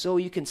way out so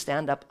you can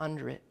stand up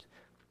under it.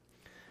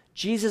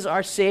 Jesus,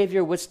 our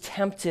Savior, was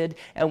tempted,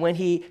 and when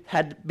he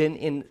had been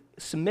in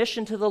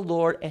submission to the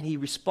Lord, and he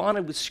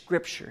responded with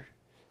Scripture,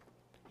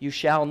 you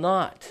shall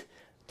not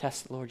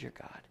test the Lord your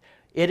God.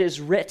 It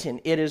is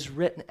written,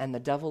 and the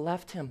devil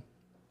left him.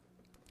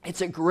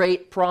 It's a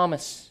great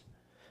promise.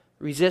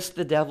 Resist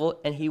the devil,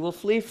 and he will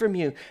flee from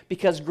you,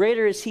 because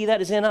greater is he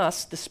that is in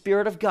us, the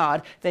Spirit of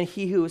God, than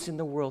he who is in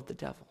the world, the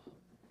devil.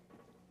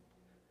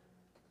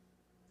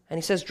 And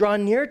he says, draw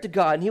near to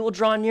God, and he will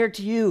draw near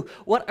to you.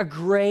 What a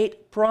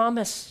great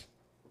promise.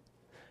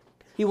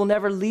 He will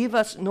never leave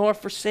us nor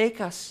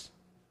forsake us.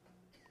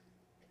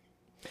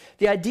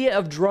 The idea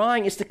of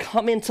drawing is to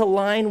come into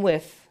line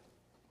with.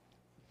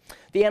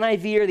 The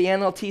NIV or the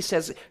NLT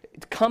says,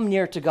 come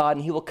near to God,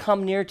 and he will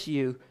come near to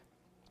you.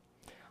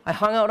 I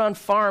hung out on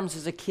farms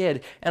as a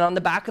kid, and on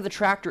the back of the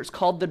tractor, it's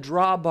called the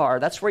drawbar.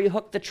 That's where you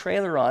hook the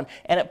trailer on,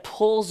 and it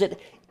pulls it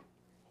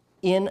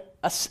in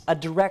a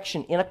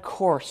direction, in a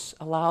course,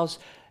 allows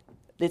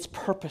its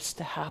purpose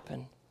to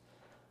happen.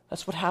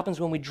 That's what happens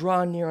when we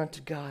draw near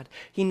unto God.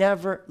 He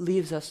never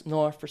leaves us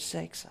nor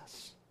forsakes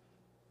us.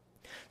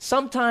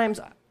 Sometimes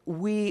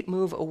we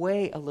move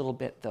away a little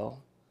bit, though.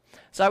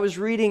 So I was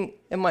reading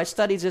in my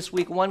studies this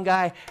week, one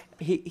guy,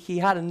 he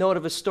had a note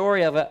of a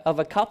story of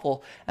a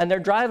couple, and they're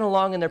driving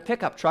along in their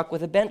pickup truck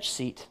with a bench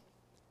seat.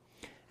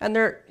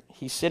 And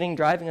he's sitting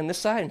driving on this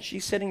side, and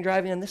she's sitting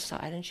driving on this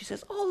side, and she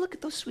says, oh, look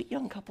at those sweet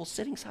young couples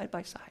sitting side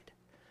by side.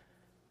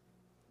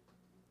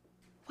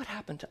 What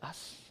happened to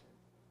us?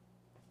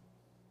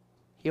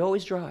 He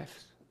always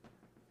drives.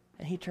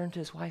 And he turned to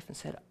his wife and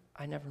said,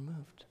 I never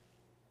moved.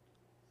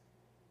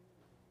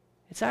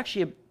 It's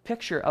actually a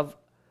picture of,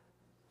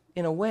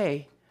 in a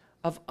way,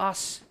 of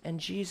us and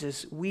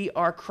Jesus. We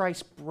are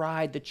Christ's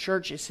bride. The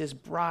church is his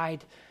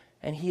bride,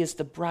 and he is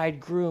the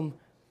bridegroom.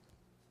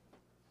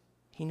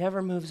 He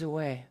never moves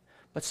away.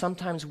 But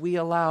sometimes we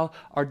allow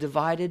our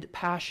divided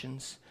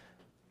passions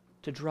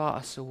to draw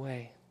us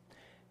away.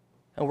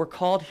 And we're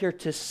called here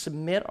to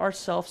submit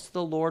ourselves to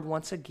the Lord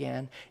once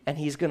again, and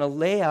he's going to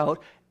lay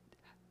out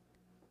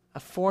a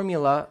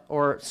formula,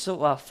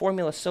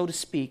 so to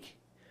speak,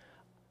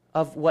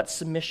 of what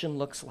submission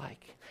looks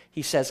like.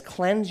 He says,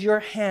 cleanse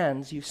your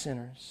hands, you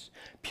sinners.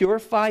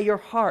 Purify your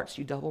hearts,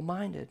 you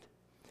double-minded.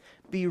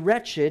 Be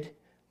wretched,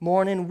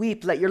 mourn and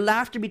weep. Let your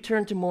laughter be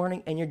turned to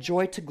mourning and your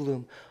joy to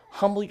gloom.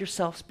 Humble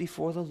yourselves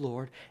before the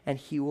Lord, and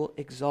he will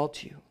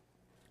exalt you.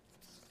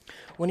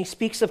 When he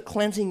speaks of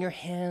cleansing your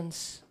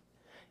hands,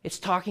 it's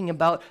talking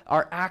about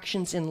our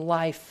actions in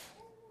life.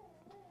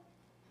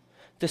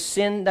 The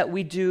sin that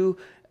we do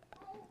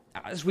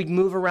as we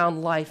move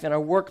around life, in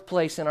our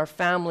workplace, in our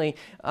family,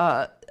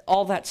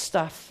 all that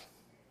stuff.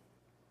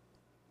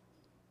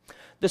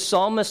 The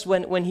psalmist,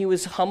 when he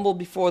was humble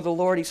before the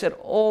Lord, he said,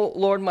 oh,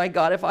 Lord my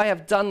God, if I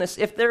have done this,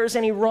 if there is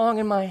any wrong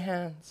in my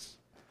hands.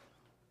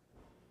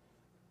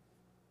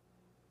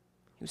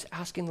 He was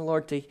asking the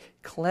Lord to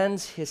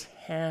cleanse his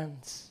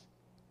hands.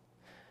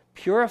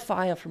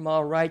 Purify him from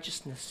all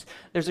righteousness.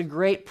 There's a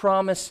great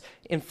promise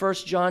in 1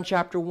 John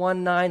chapter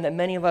 1:9 that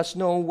many of us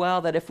know well,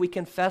 that if we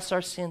confess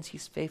our sins,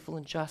 he's faithful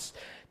and just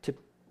to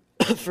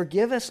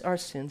forgive us our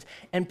sins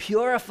and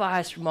purify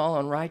us from all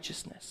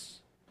unrighteousness.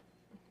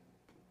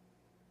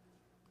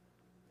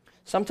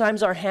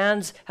 Sometimes our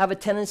hands have a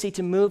tendency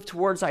to move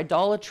towards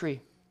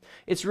idolatry.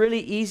 It's really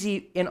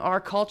easy in our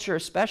culture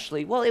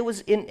especially. Well, it was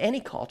in any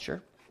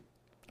culture.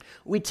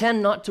 We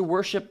tend not to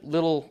worship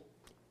little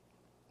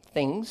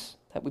things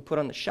that we put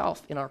on the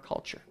shelf in our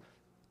culture.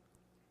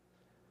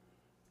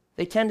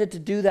 They tended to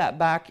do that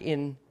back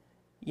in,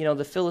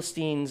 the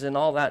Philistines and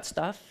all that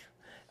stuff.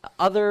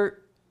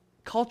 Other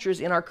cultures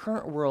in our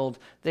current world,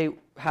 they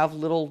have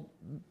little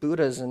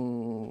Buddhas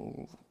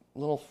and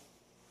little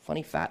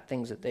funny fat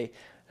things that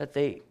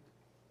they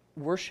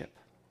worship,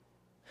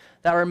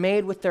 that are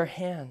made with their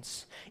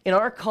hands. In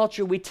our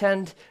culture, we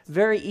tend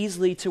very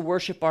easily to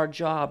worship our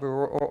job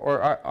or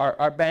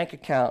our bank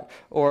account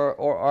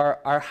or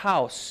our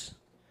house.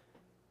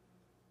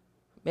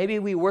 Maybe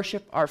we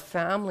worship our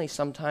family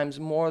sometimes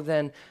more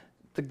than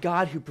the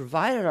God who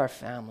provided our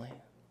family.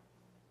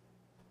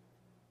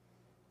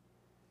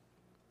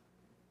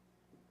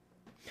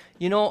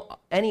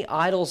 Any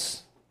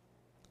idols,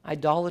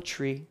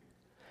 idolatry,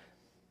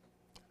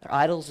 they're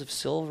idols of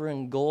silver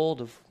and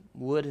gold, of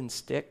wood and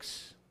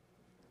sticks,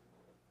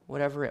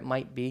 whatever it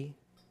might be.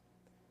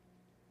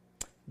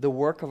 The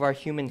work of our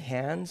human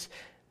hands.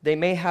 They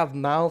may have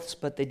mouths,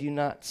 but they do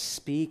not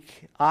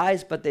speak.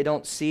 Eyes, but they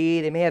don't see.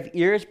 They may have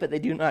ears, but they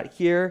do not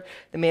hear.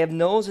 They may have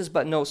noses,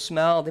 but no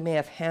smell. They may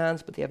have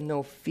hands, but they have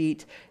no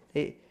feet.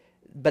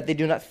 But they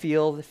do not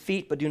feel. The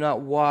feet, but do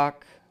not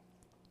walk.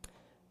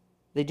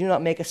 They do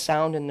not make a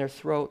sound in their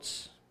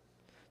throats.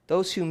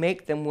 Those who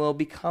make them will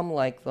become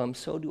like them.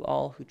 So do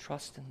all who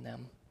trust in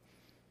them.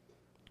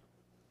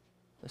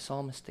 The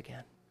psalmist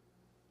again.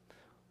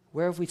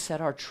 Where have we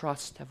set our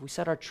trust? Have we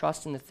set our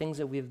trust in the things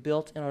that we have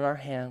built in our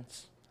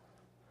hands?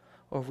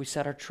 Or have we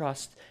set our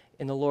trust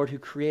in the Lord who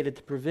created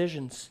the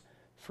provisions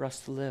for us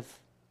to live?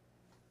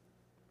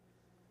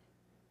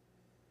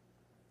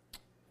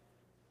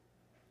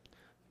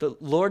 The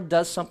Lord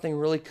does something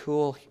really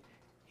cool.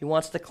 He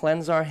wants to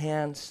cleanse our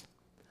hands.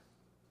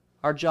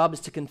 Our job is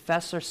to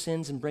confess our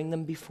sins and bring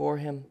them before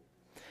Him.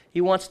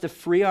 He wants to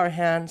free our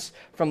hands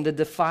from the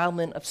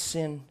defilement of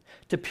sin,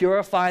 to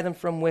purify them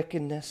from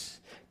wickedness,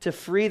 to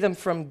free them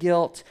from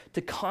guilt,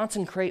 to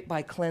consecrate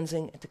by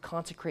cleansing, and to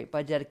consecrate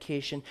by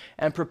dedication,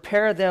 and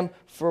prepare them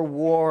for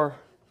war,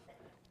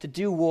 to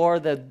do war,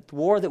 the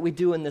war that we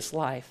do in this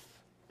life,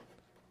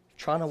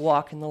 trying to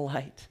walk in the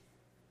light.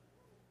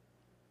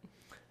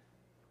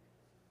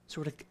 So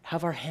we're to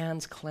have our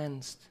hands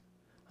cleansed.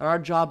 And our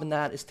job in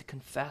that is to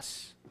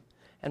confess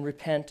and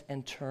repent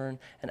and turn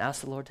and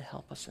ask the Lord to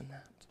help us in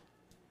that.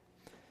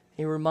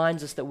 He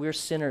reminds us that we're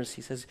sinners.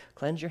 He says,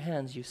 cleanse your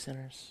hands, you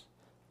sinners.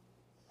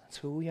 That's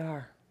who we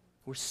are.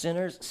 We're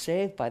sinners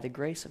saved by the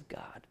grace of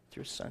God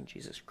through His Son,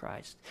 Jesus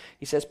Christ.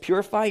 He says,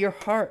 purify your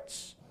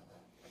hearts.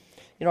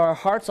 You know, our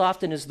hearts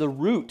often is the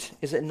root,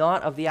 is it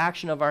not, of the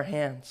action of our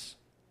hands.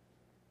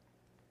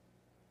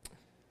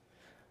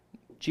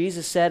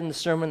 Jesus said in the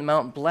Sermon on the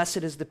Mount, blessed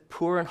is the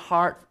pure in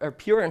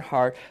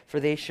heart,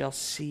 for they shall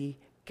see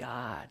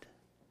God.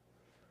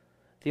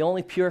 The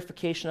only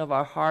purification of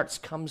our hearts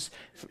comes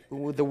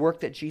with the work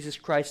that Jesus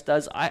Christ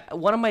does.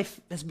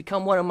 Has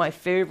become one of my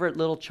favorite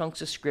little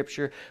chunks of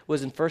Scripture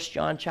was in 1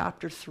 John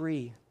chapter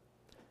 3.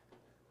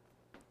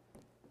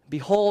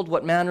 Behold,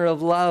 what manner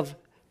of love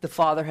the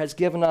Father has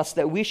given us,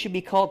 that we should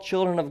be called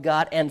children of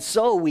God, and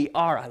so we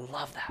are. I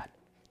love that.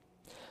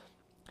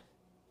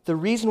 The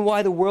reason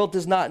why the world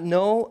does not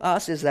know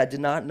us is that it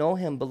did not know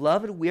Him.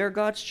 Beloved, we are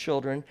God's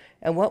children,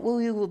 and what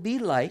we will be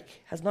like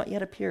has not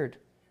yet appeared.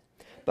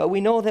 But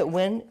we know that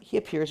when He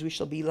appears, we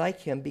shall be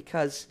like Him,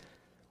 because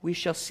we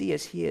shall see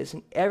as He is.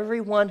 And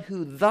everyone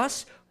who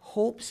thus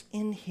hopes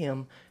in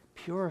Him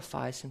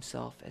purifies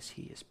himself as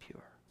He is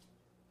pure.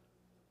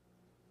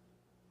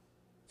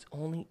 It's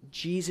only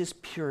Jesus'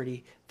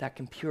 purity that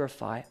can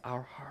purify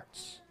our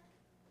hearts.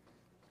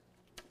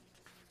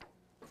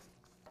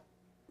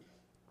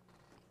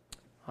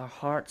 Our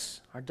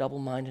hearts, our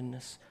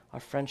double-mindedness,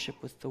 our friendship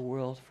with the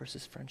world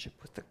versus friendship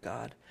with the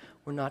God.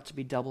 We're not to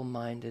be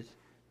double-minded.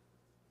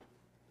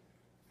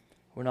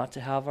 We're not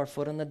to have our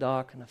foot on the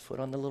dock and a foot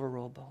on the little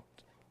rowboat.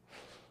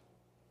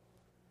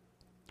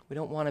 We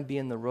don't want to be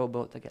in the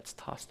rowboat that gets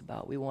tossed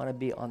about. We want to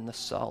be on the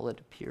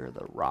solid pier,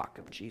 the rock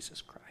of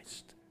Jesus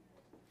Christ.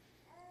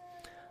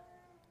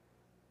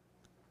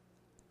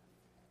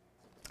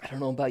 I don't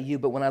know about you,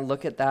 but when I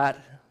look at that,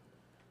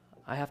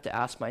 I have to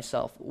ask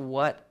myself,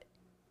 what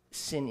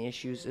sin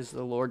issues is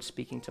the Lord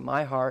speaking to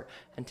my heart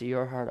and to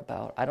your heart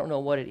about? I don't know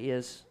what it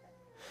is.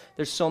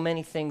 There's so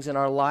many things in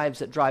our lives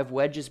that drive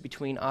wedges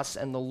between us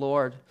and the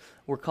Lord.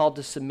 We're called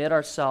to submit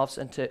ourselves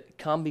and to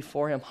come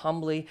before Him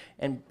humbly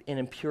and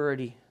in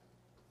purity.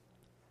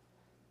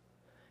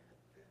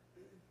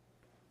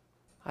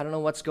 I don't know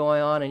what's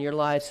going on in your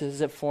lives.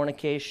 Is it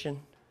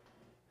fornication?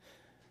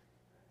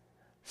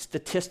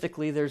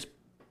 Statistically, there's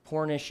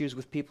porn issues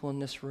with people in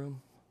this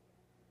room.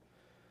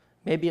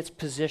 Maybe it's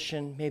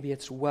position, maybe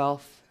it's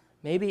wealth,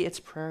 maybe it's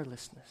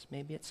prayerlessness,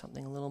 maybe it's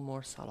something a little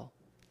more subtle.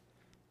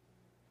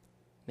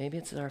 Maybe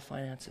it's our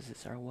finances,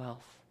 it's our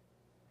wealth.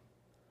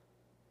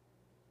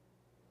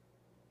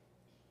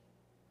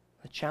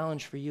 The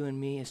challenge for you and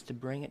me is to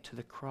bring it to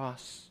the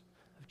cross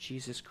of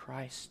Jesus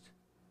Christ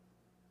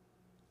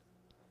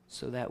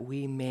so that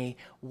we may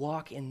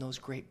walk in those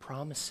great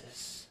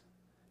promises.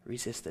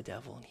 Resist the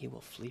devil and he will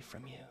flee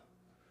from you.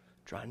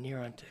 Draw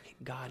near unto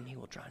God and He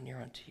will draw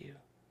near unto you.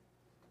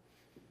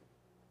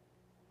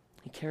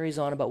 He carries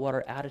on about what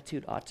our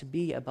attitude ought to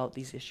be about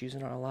these issues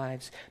in our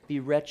lives. Be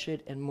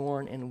wretched and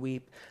mourn and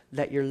weep.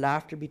 Let your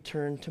laughter be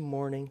turned to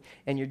mourning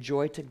and your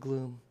joy to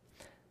gloom.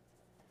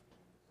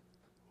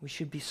 We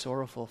should be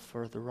sorrowful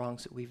for the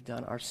wrongs that we've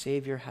done. Our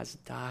Savior has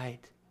died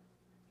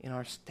in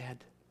our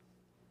stead.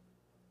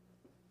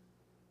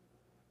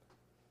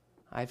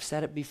 I've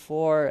said it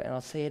before and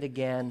I'll say it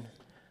again.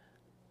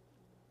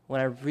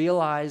 When I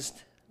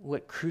realized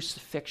what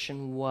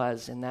crucifixion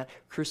was, and that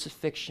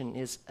crucifixion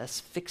is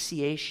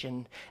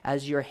asphyxiation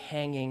as you're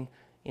hanging,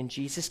 in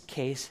Jesus'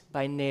 case,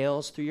 by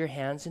nails through your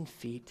hands and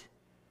feet,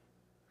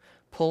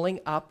 pulling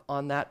up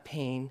on that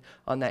pain,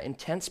 on that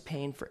intense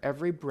pain for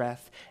every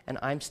breath, and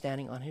I'm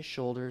standing on His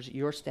shoulders,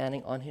 you're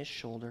standing on His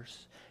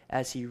shoulders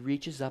as He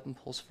reaches up and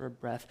pulls for a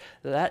breath.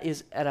 That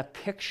is at a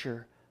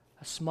picture,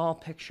 a small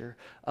picture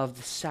of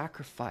the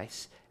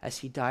sacrifice as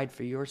He died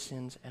for your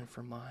sins and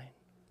for mine.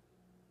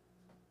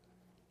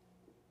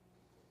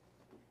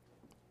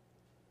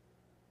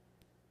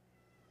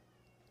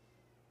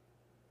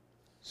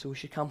 So we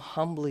should come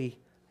humbly.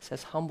 It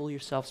says, humble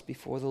yourselves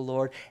before the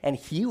Lord, and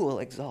He will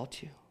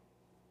exalt you.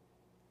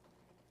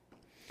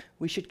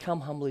 We should come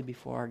humbly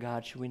before our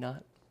God, should we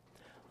not?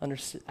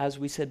 as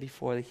we said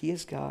before, that he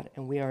is God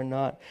and we are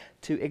not.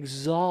 To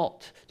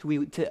exalt,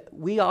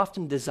 we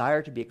often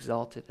desire to be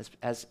exalted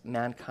as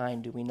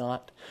mankind, do we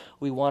not?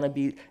 We want to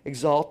be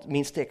exalted,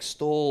 means to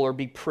extol or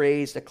be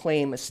praised,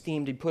 acclaimed,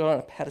 esteemed, to be put on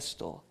a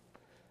pedestal.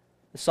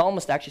 The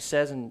psalmist actually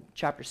says in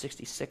chapter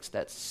 66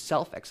 that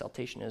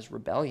self-exaltation is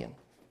rebellion.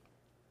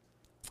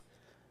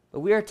 But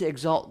we are to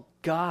exalt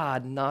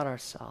God, not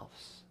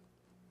ourselves.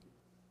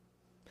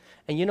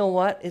 And you know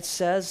what? It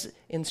says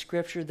in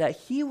Scripture that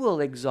he will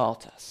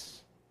exalt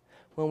us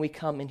when we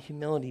come in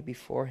humility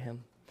before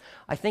him.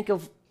 I think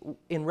of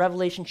in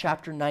Revelation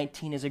chapter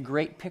 19 is a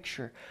great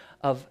picture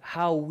of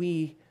how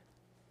we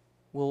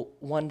will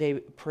one day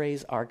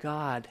praise our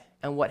God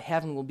and what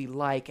heaven will be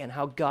like and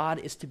how God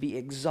is to be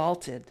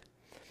exalted.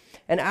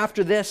 And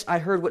after this, I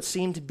heard what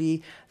seemed to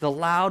be the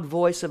loud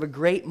voice of a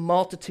great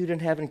multitude in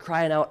heaven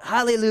crying out,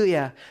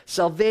 "Hallelujah!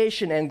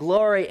 Salvation and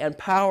glory and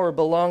power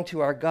belong to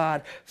our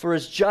God, for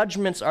his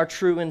judgments are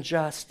true and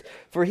just.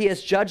 For he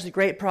has judged the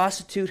great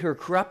prostitute who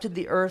corrupted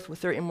the earth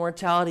with her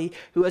immorality,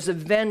 who has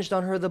avenged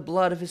on her the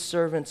blood of his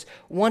servants."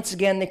 Once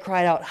again they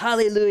cried out,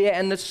 "Hallelujah!"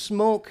 And the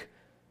smoke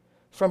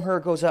from her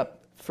goes up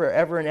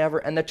forever and ever.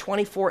 And the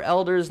 24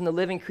 elders and the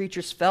living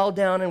creatures fell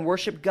down and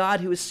worshiped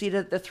God who is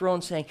seated at the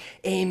throne, saying,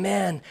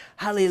 "Amen,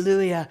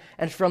 hallelujah."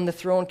 And from the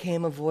throne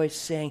came a voice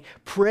saying,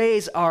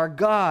 "Praise our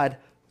God,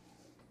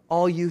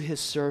 all you his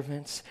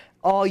servants,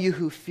 all you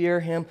who fear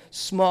him,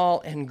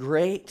 small and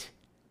great."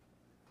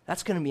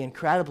 That's going to be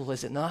incredible,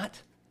 is it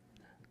not?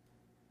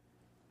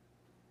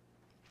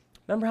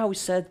 Remember how we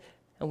said,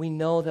 and we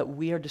know that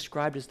we are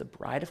described as the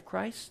bride of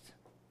Christ?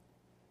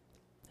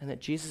 And that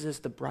Jesus is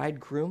the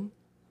bridegroom?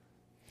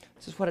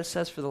 This is what it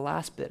says for the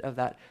last bit of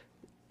that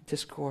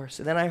discourse.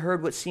 "And then I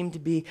heard what seemed to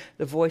be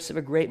the voice of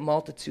a great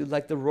multitude,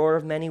 like the roar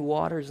of many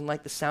waters, and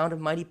like the sound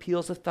of mighty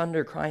peals of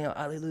thunder, crying out,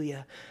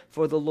 'Hallelujah!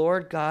 For the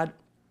Lord God,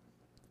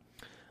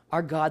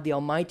 our God, the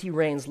Almighty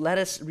reigns. Let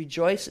us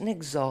rejoice and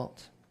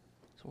exalt.'"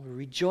 So we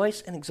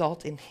rejoice and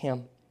exalt in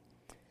him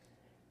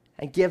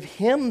and give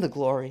him the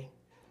glory.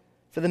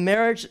 "For the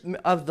marriage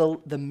of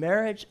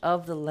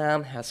the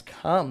Lamb has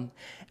come,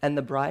 and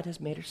the bride has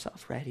made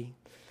herself ready.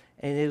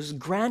 And it was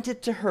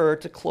granted to her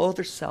to clothe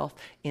herself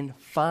in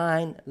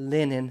fine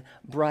linen,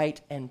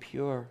 bright and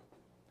pure."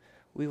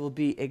 We will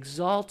be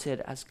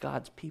exalted as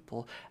God's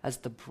people, as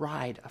the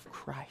bride of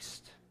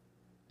Christ.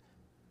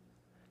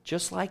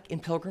 Just like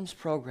in Pilgrim's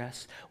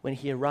Progress, when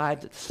he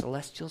arrived at the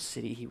celestial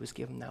city, he was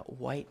given that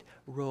white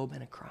robe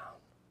and a crown.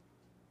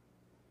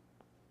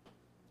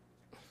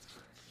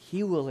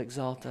 He will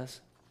exalt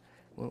us.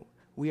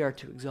 We are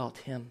to exalt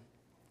him.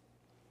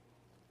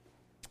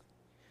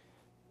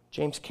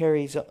 James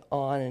carries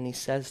on and he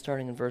says,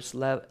 starting in verse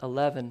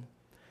 11,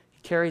 he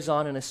carries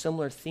on in a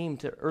similar theme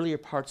to earlier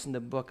parts in the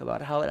book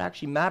about how it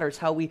actually matters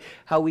how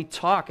we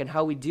talk and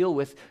how we deal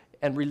with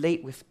and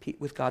relate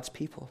with God's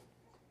people.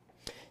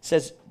 It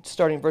says,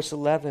 starting in verse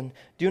 11,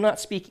 "Do not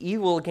speak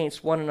evil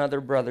against one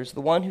another, brothers.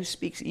 The one who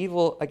speaks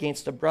evil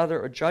against a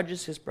brother or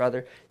judges his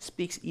brother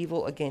speaks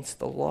evil against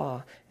the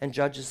law and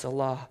judges the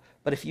law.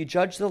 But if you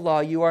judge the law,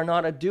 you are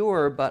not a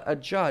doer, but a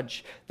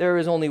judge. There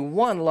is only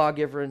one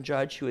lawgiver and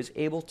judge who is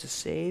able to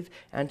save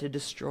and to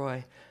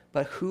destroy.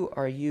 But who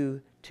are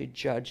you to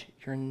judge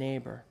your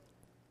neighbor?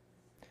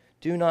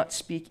 Do not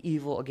speak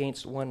evil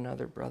against one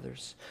another,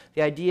 brothers."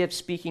 The idea of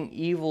speaking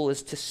evil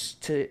is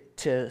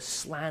to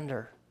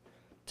slander,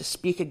 to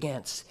speak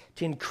against,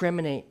 to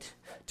incriminate,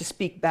 to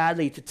speak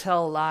badly, to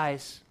tell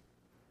lies.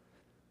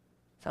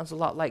 Sounds a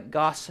lot like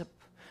gossip.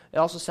 It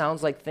also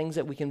sounds like things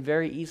that we can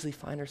very easily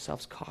find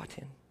ourselves caught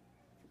in.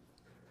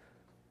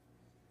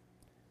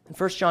 In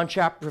 1 John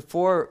chapter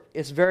 4,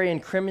 it's very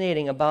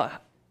incriminating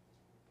about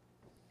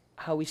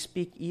how we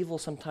speak evil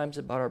sometimes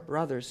about our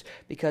brothers,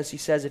 because he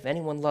says, "If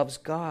anyone loves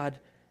God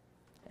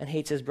and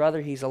hates his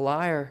brother, he's a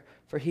liar.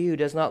 For he who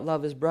does not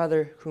love his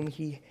brother whom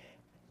he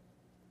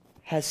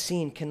has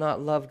seen cannot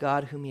love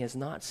God whom he has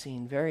not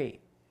seen." Very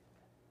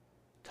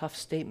tough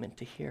statement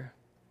to hear.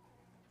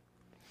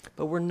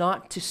 But we're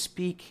not to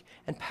speak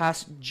and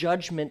pass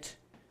judgment,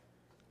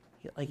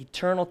 like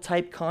eternal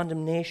type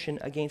condemnation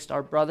against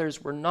our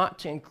brothers. We're not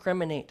to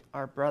incriminate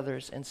our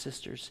brothers and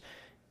sisters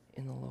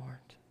in the Lord.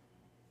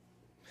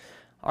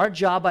 Our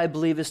job, I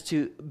believe, is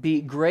to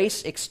be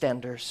grace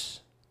extenders.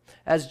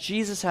 As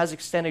Jesus has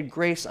extended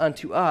grace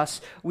unto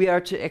us, we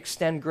are to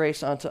extend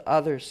grace unto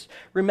others.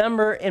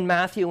 Remember in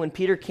Matthew when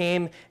Peter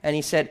came and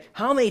he said,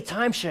 "How many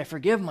times should I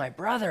forgive my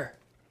brother?"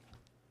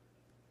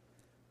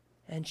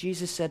 And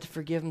Jesus said to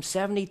forgive him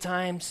 70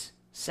 times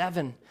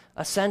 7.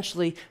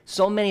 Essentially,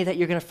 so many that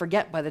you're going to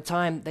forget by the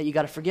time that you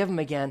got to forgive him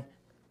again,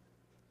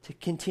 to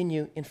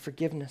continue in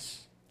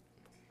forgiveness.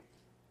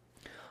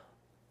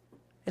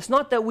 It's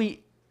not that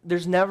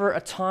there's never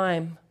a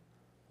time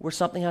where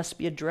something has to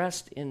be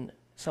addressed in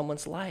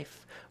someone's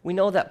life. We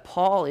know that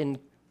Paul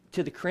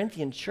to the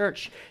Corinthian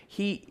church,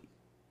 he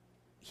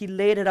he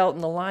laid it out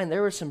in the line.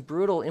 There was some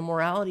brutal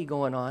immorality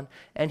going on,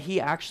 and he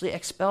actually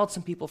expelled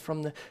some people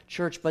from the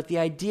church. But the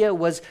idea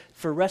was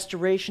for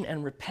restoration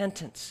and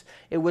repentance.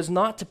 It was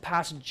not to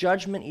pass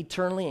judgment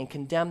eternally and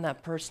condemn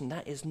that person.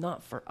 That is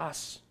not for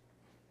us.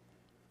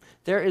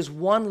 There is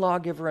one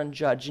lawgiver and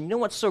judge. And you know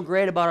what's so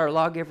great about our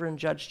lawgiver and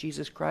judge,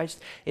 Jesus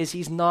Christ, is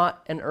he's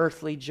not an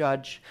earthly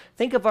judge.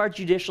 Think of our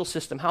judicial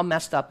system, how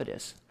messed up it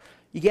is.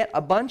 You get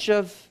a bunch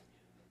of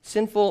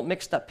sinful,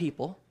 mixed up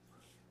people,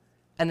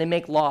 and they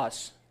make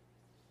laws.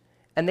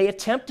 And they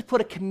attempt to put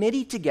a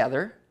committee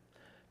together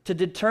to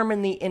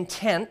determine the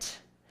intent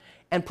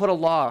and put a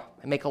law,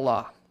 and make a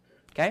law.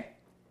 Okay?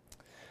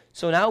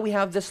 So now we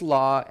have this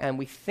law, and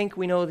we think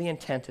we know the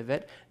intent of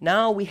it.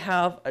 Now we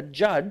have a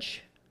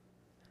judge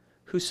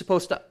who's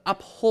supposed to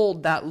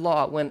uphold that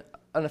law when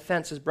an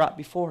offense is brought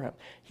before him.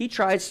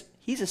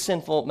 He's a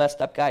sinful,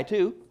 messed up guy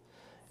too,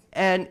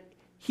 and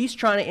he's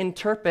trying to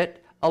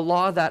interpret a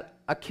law that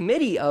a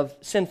committee of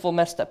sinful,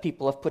 messed up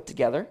people have put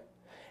together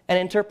and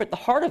interpret the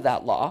heart of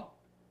that law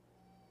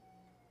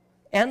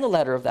and the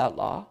letter of that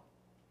law.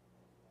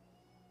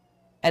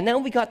 And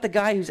then we got the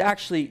guy who's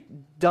actually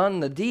done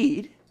the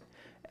deed,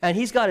 and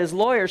he's got his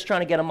lawyers trying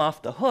to get him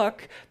off the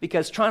hook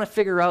because trying to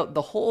figure out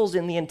the holes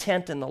in the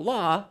intent in the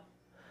law.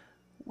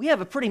 We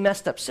have a pretty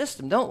messed up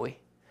system, don't we?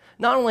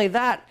 Not only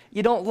that,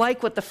 you don't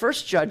like what the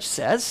first judge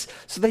says,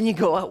 so then you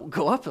go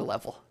up a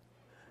level.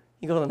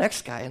 You go to the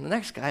next guy and the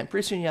next guy, and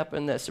pretty soon you're up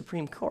in the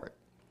Supreme Court.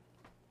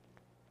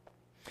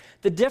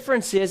 The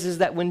difference is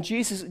that when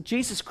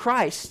Jesus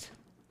Christ,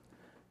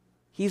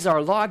 he's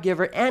our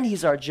lawgiver and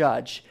he's our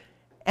judge,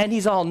 and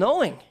he's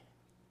all-knowing.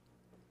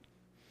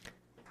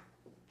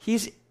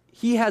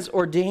 He has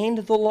ordained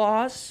the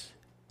laws.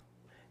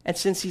 And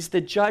since he's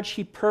the judge,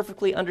 he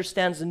perfectly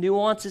understands the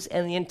nuances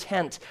and the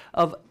intent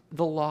of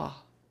the law.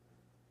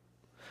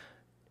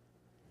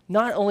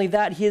 Not only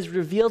that, he has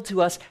revealed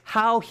to us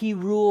how he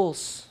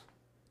rules.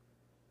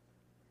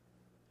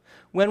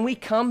 When we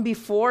come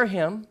before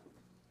him,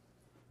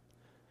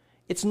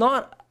 it's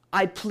not,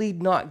 I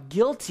plead not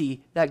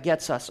guilty, that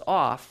gets us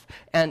off,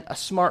 and a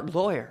smart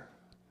lawyer.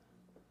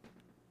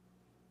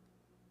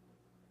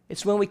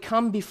 It's when we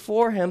come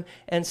before him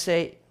and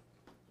say,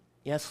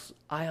 yes,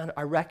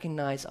 I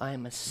recognize I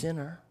am a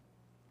sinner.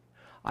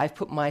 I've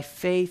put my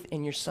faith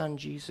in your Son,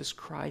 Jesus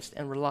Christ,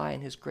 and rely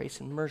on his grace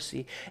and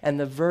mercy. And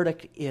the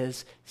verdict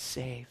is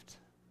saved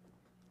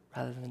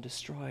rather than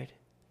destroyed.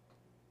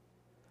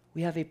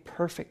 We have a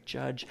perfect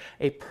judge,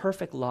 a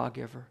perfect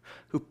lawgiver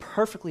who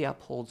perfectly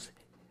upholds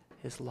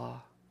his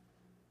law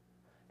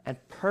and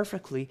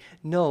perfectly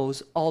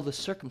knows all the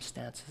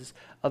circumstances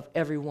of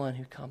everyone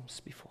who comes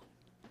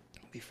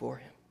before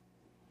him.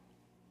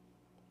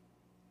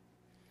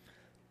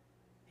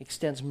 He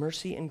extends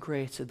mercy and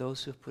grace to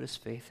those who have put his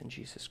faith in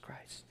Jesus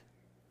Christ.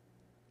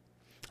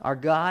 Our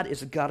God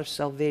is a God of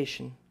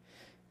salvation,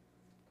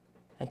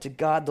 and to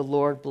God the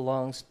Lord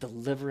belongs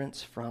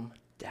deliverance from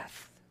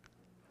death.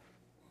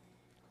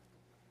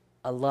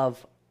 I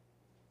love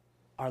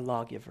our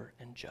lawgiver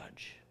and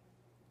judge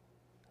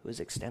who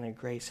has extended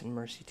grace and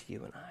mercy to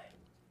you and I.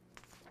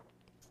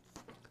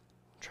 I'll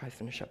try to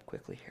finish up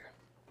quickly here.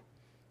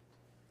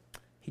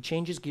 He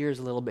changes gears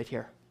a little bit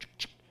here.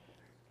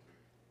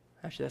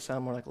 Actually, that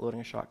sounded more like loading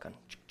a shotgun.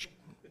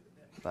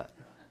 But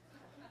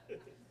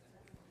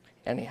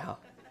anyhow,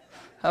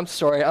 I'm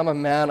sorry. I'm a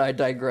man. I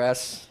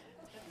digress.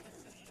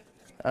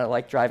 I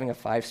like driving a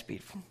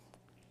 5-speed.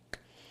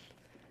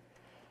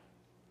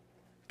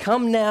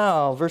 Come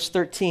now, verse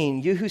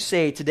 13, you who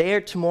say, today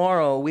or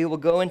tomorrow we will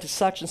go into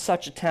such and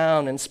such a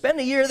town and spend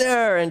a year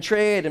there and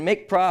trade and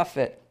make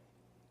profit.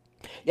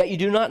 Yet you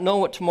do not know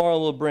what tomorrow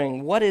will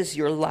bring. What is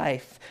your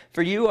life?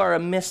 For you are a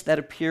mist that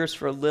appears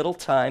for a little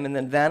time and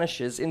then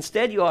vanishes.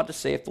 Instead, you ought to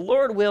say, if the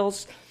Lord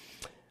wills,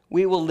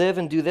 we will live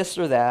and do this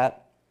or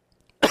that.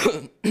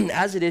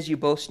 As it is, you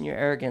boast in your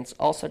arrogance.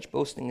 All such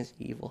boasting is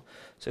evil.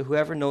 So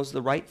whoever knows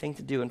the right thing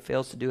to do and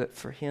fails to do it,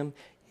 for him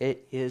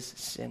it is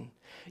sin.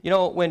 You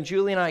know, when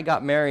Julie and I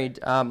got married,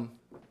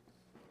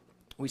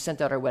 we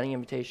sent out our wedding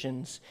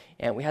invitations,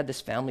 and we had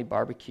this family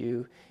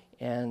barbecue.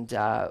 And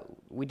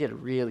we did a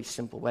really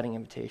simple wedding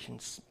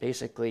invitations.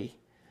 Basically,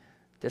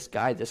 this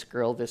guy, this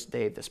girl, this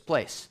day, this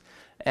place.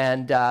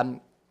 And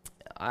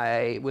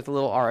I, with a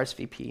little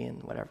RSVP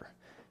and whatever.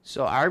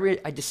 So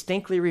I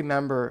distinctly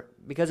remember,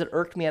 because it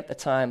irked me at the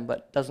time,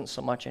 but doesn't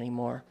so much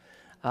anymore,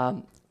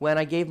 when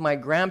I gave my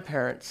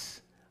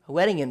grandparents a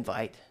wedding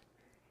invite,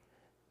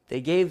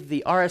 they gave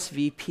the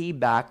RSVP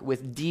back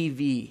with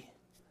DV,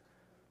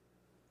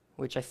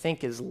 which I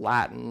think is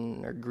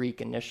Latin or Greek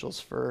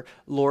initials for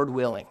Lord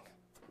willing.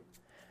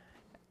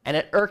 And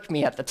it irked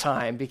me at the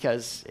time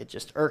because it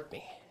just irked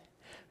me.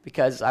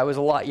 Because I was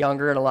a lot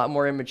younger and a lot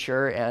more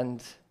immature,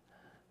 and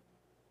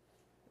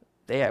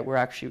they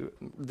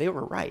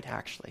were right,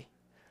 actually.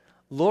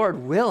 Lord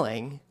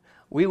willing,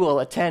 we will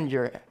attend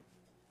your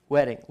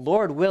wedding.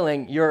 Lord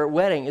willing, your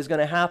wedding is going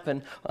to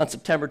happen on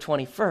September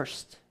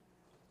 21st.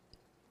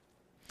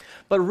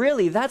 But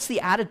really, that's the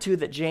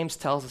attitude that James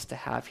tells us to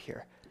have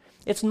here.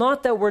 It's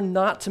not that we're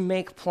not to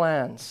make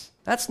plans.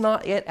 That's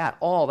not it at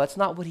all. That's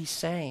not what he's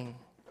saying.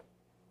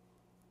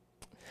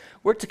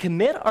 We're to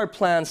commit our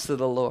plans to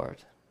the Lord.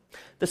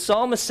 The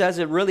psalmist says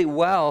it really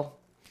well.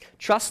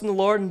 Trust in the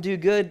Lord and do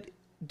good.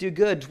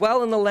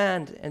 Dwell in the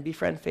land and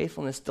befriend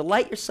faithfulness.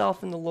 Delight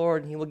yourself in the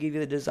Lord, and he will give you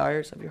the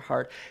desires of your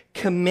heart.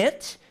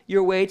 Commit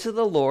your way to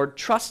the Lord.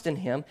 Trust in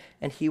him,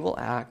 and he will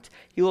act.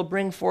 He will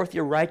bring forth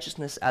your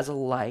righteousness as a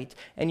light,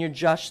 and your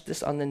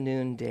justice on the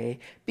noonday.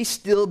 Be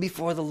still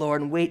before the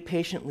Lord, and wait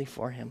patiently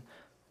for him.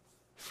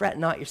 Fret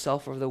not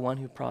yourself over the one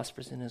who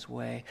prospers in his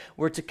way.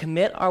 We're to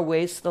commit our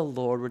ways to the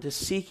Lord. We're to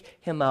seek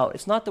him out.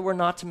 It's not that we're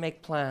not to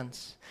make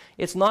plans.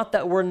 It's not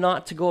that we're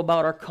not to go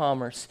about our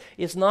commerce.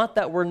 It's not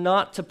that we're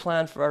not to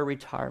plan for our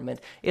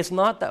retirement. It's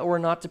not that we're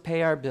not to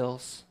pay our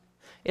bills.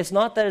 It's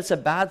not that it's a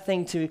bad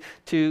thing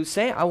to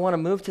say, I want to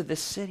move to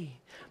this city.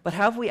 But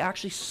have we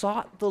actually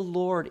sought the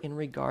Lord in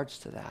regards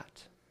to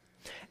that?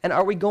 And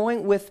are we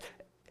going with,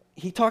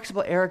 he talks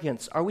about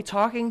arrogance. Are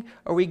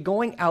we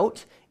going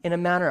out in a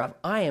manner of,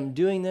 I am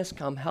doing this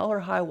come hell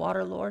or high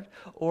water, Lord?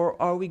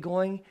 Or are we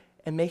going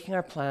and making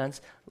our plans?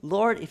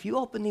 Lord, if you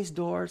open these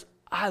doors,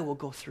 I will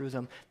go through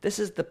them. This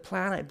is the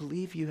plan I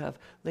believe you have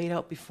laid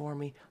out before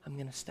me. I'm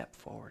going to step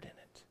forward in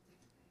it.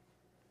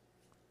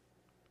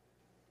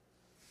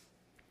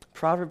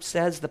 Proverbs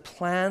says the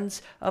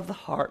plans of the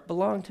heart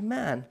belong to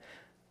man,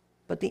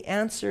 but the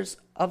answers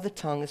of the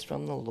tongue is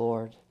from the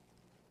Lord.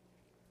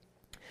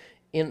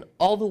 In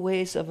all the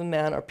ways of a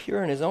man are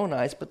pure in his own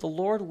eyes, but the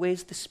Lord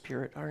weighs the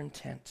spirit our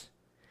intent.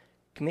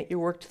 Commit your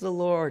work to the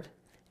Lord,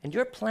 and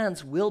your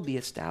plans will be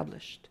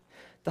established.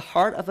 The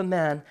heart of a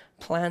man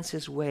plans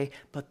his way,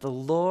 but the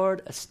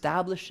Lord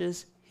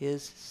establishes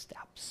his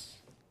steps.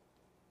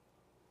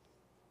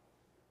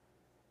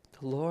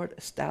 The Lord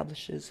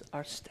establishes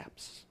our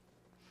steps.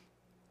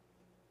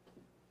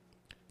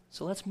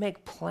 So let's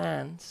make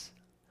plans.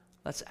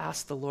 Let's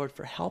ask the Lord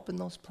for help in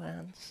those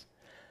plans.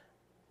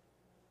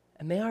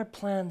 And may our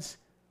plans,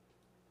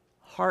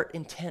 heart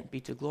intent,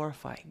 be to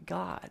glorify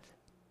God,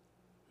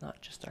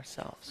 not just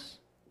ourselves.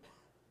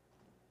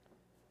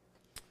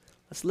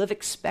 Let's live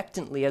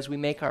expectantly as we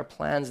make our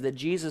plans that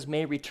Jesus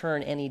may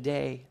return any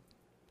day,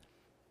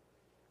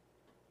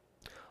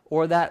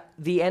 or that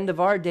the end of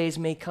our days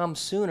may come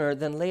sooner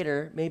than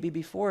later, maybe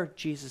before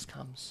Jesus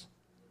comes.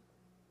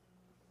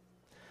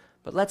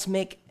 But let's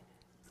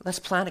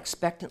plan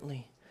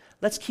expectantly.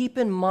 Let's keep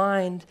in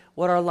mind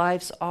what our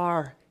lives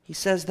are. He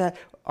says that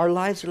our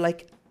lives are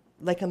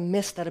like a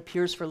mist that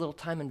appears for a little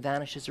time and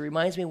vanishes. It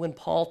reminds me when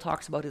Paul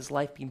talks about his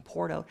life being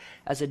poured out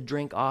as a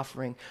drink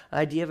offering. The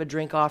idea of a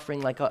drink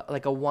offering like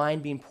a wine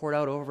being poured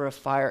out over a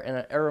fire and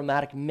an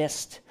aromatic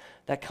mist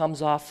that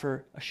comes off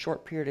for a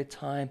short period of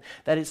time.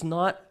 That is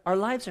not, our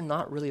lives are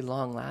not really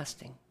long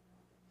lasting.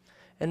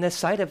 In the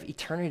sight of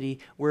eternity,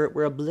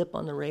 we're a blip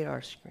on the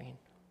radar screen.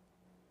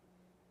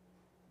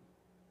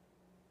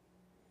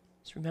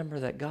 Let's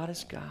remember that God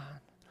is God.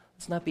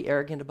 Let's not be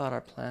arrogant about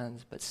our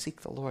plans, but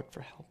seek the Lord for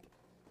help.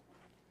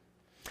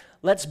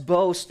 Let's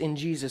boast in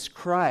Jesus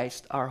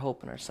Christ, our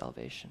hope and our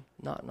salvation,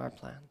 not in our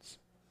plans.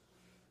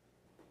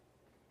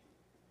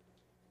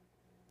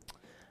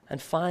 And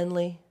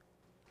finally,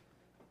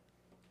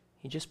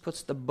 he just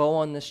puts the bow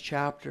on this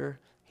chapter.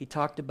 He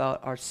talked about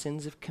our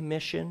sins of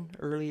commission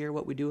earlier,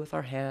 what we do with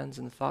our hands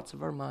and the thoughts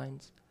of our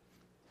minds.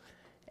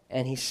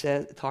 And he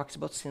talks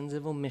about sins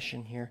of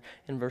omission here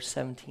in verse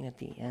 17 at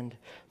the end.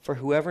 For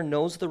whoever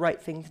knows the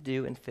right thing to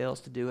do and fails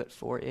to do it,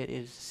 for it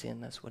is sin.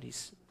 That's what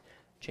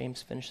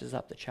James finishes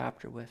up the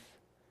chapter with.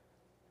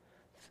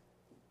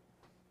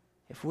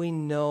 If we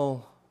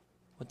know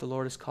what the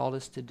Lord has called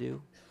us to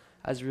do,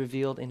 as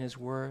revealed in his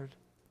word,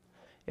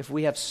 if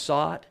we have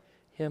sought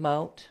him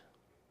out,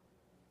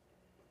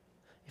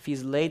 if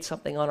he's laid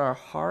something on our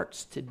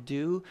hearts to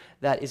do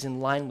that is in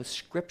line with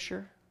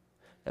Scripture,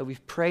 that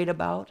we've prayed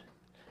about,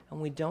 and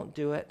we don't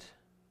do it,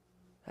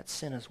 that's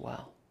sin as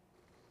well.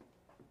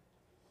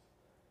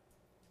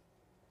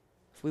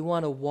 If we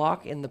want to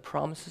walk in the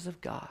promises of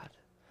God,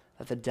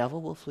 that the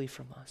devil will flee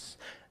from us,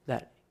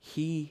 that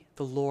he,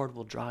 the Lord,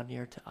 will draw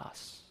near to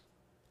us,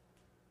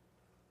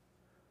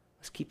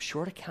 let's keep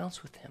short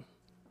accounts with him.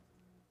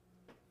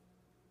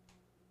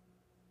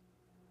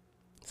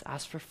 Let's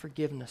ask for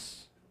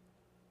forgiveness.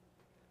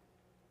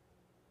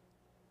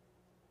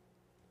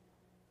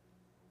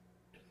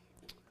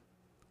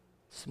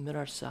 Submit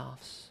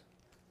ourselves.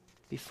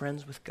 Be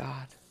friends with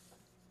God.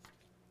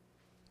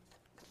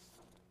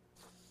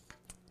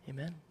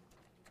 Amen.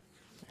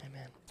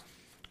 Amen.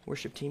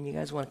 Worship team, you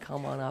guys want to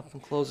come on up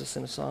and close us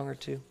in a song or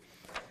two?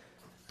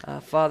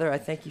 Father, I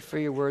thank you for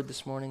your word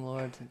this morning,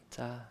 Lord.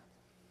 Your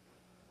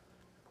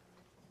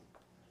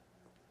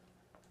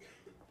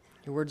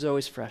word's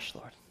always fresh,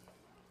 Lord.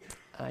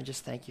 And I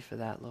just thank you for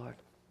that, Lord.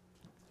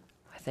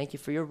 I thank you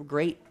for your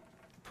great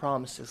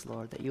promises,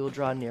 Lord, that you will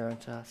draw near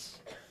unto us.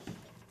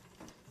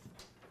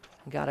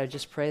 God, I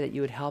just pray that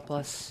you would help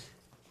us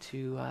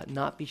to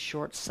not be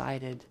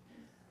short-sighted,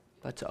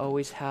 but to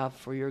always have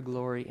for your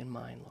glory in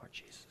mind, Lord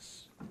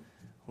Jesus.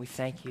 We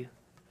thank you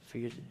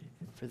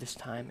for this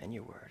time and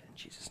your word. In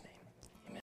Jesus' name.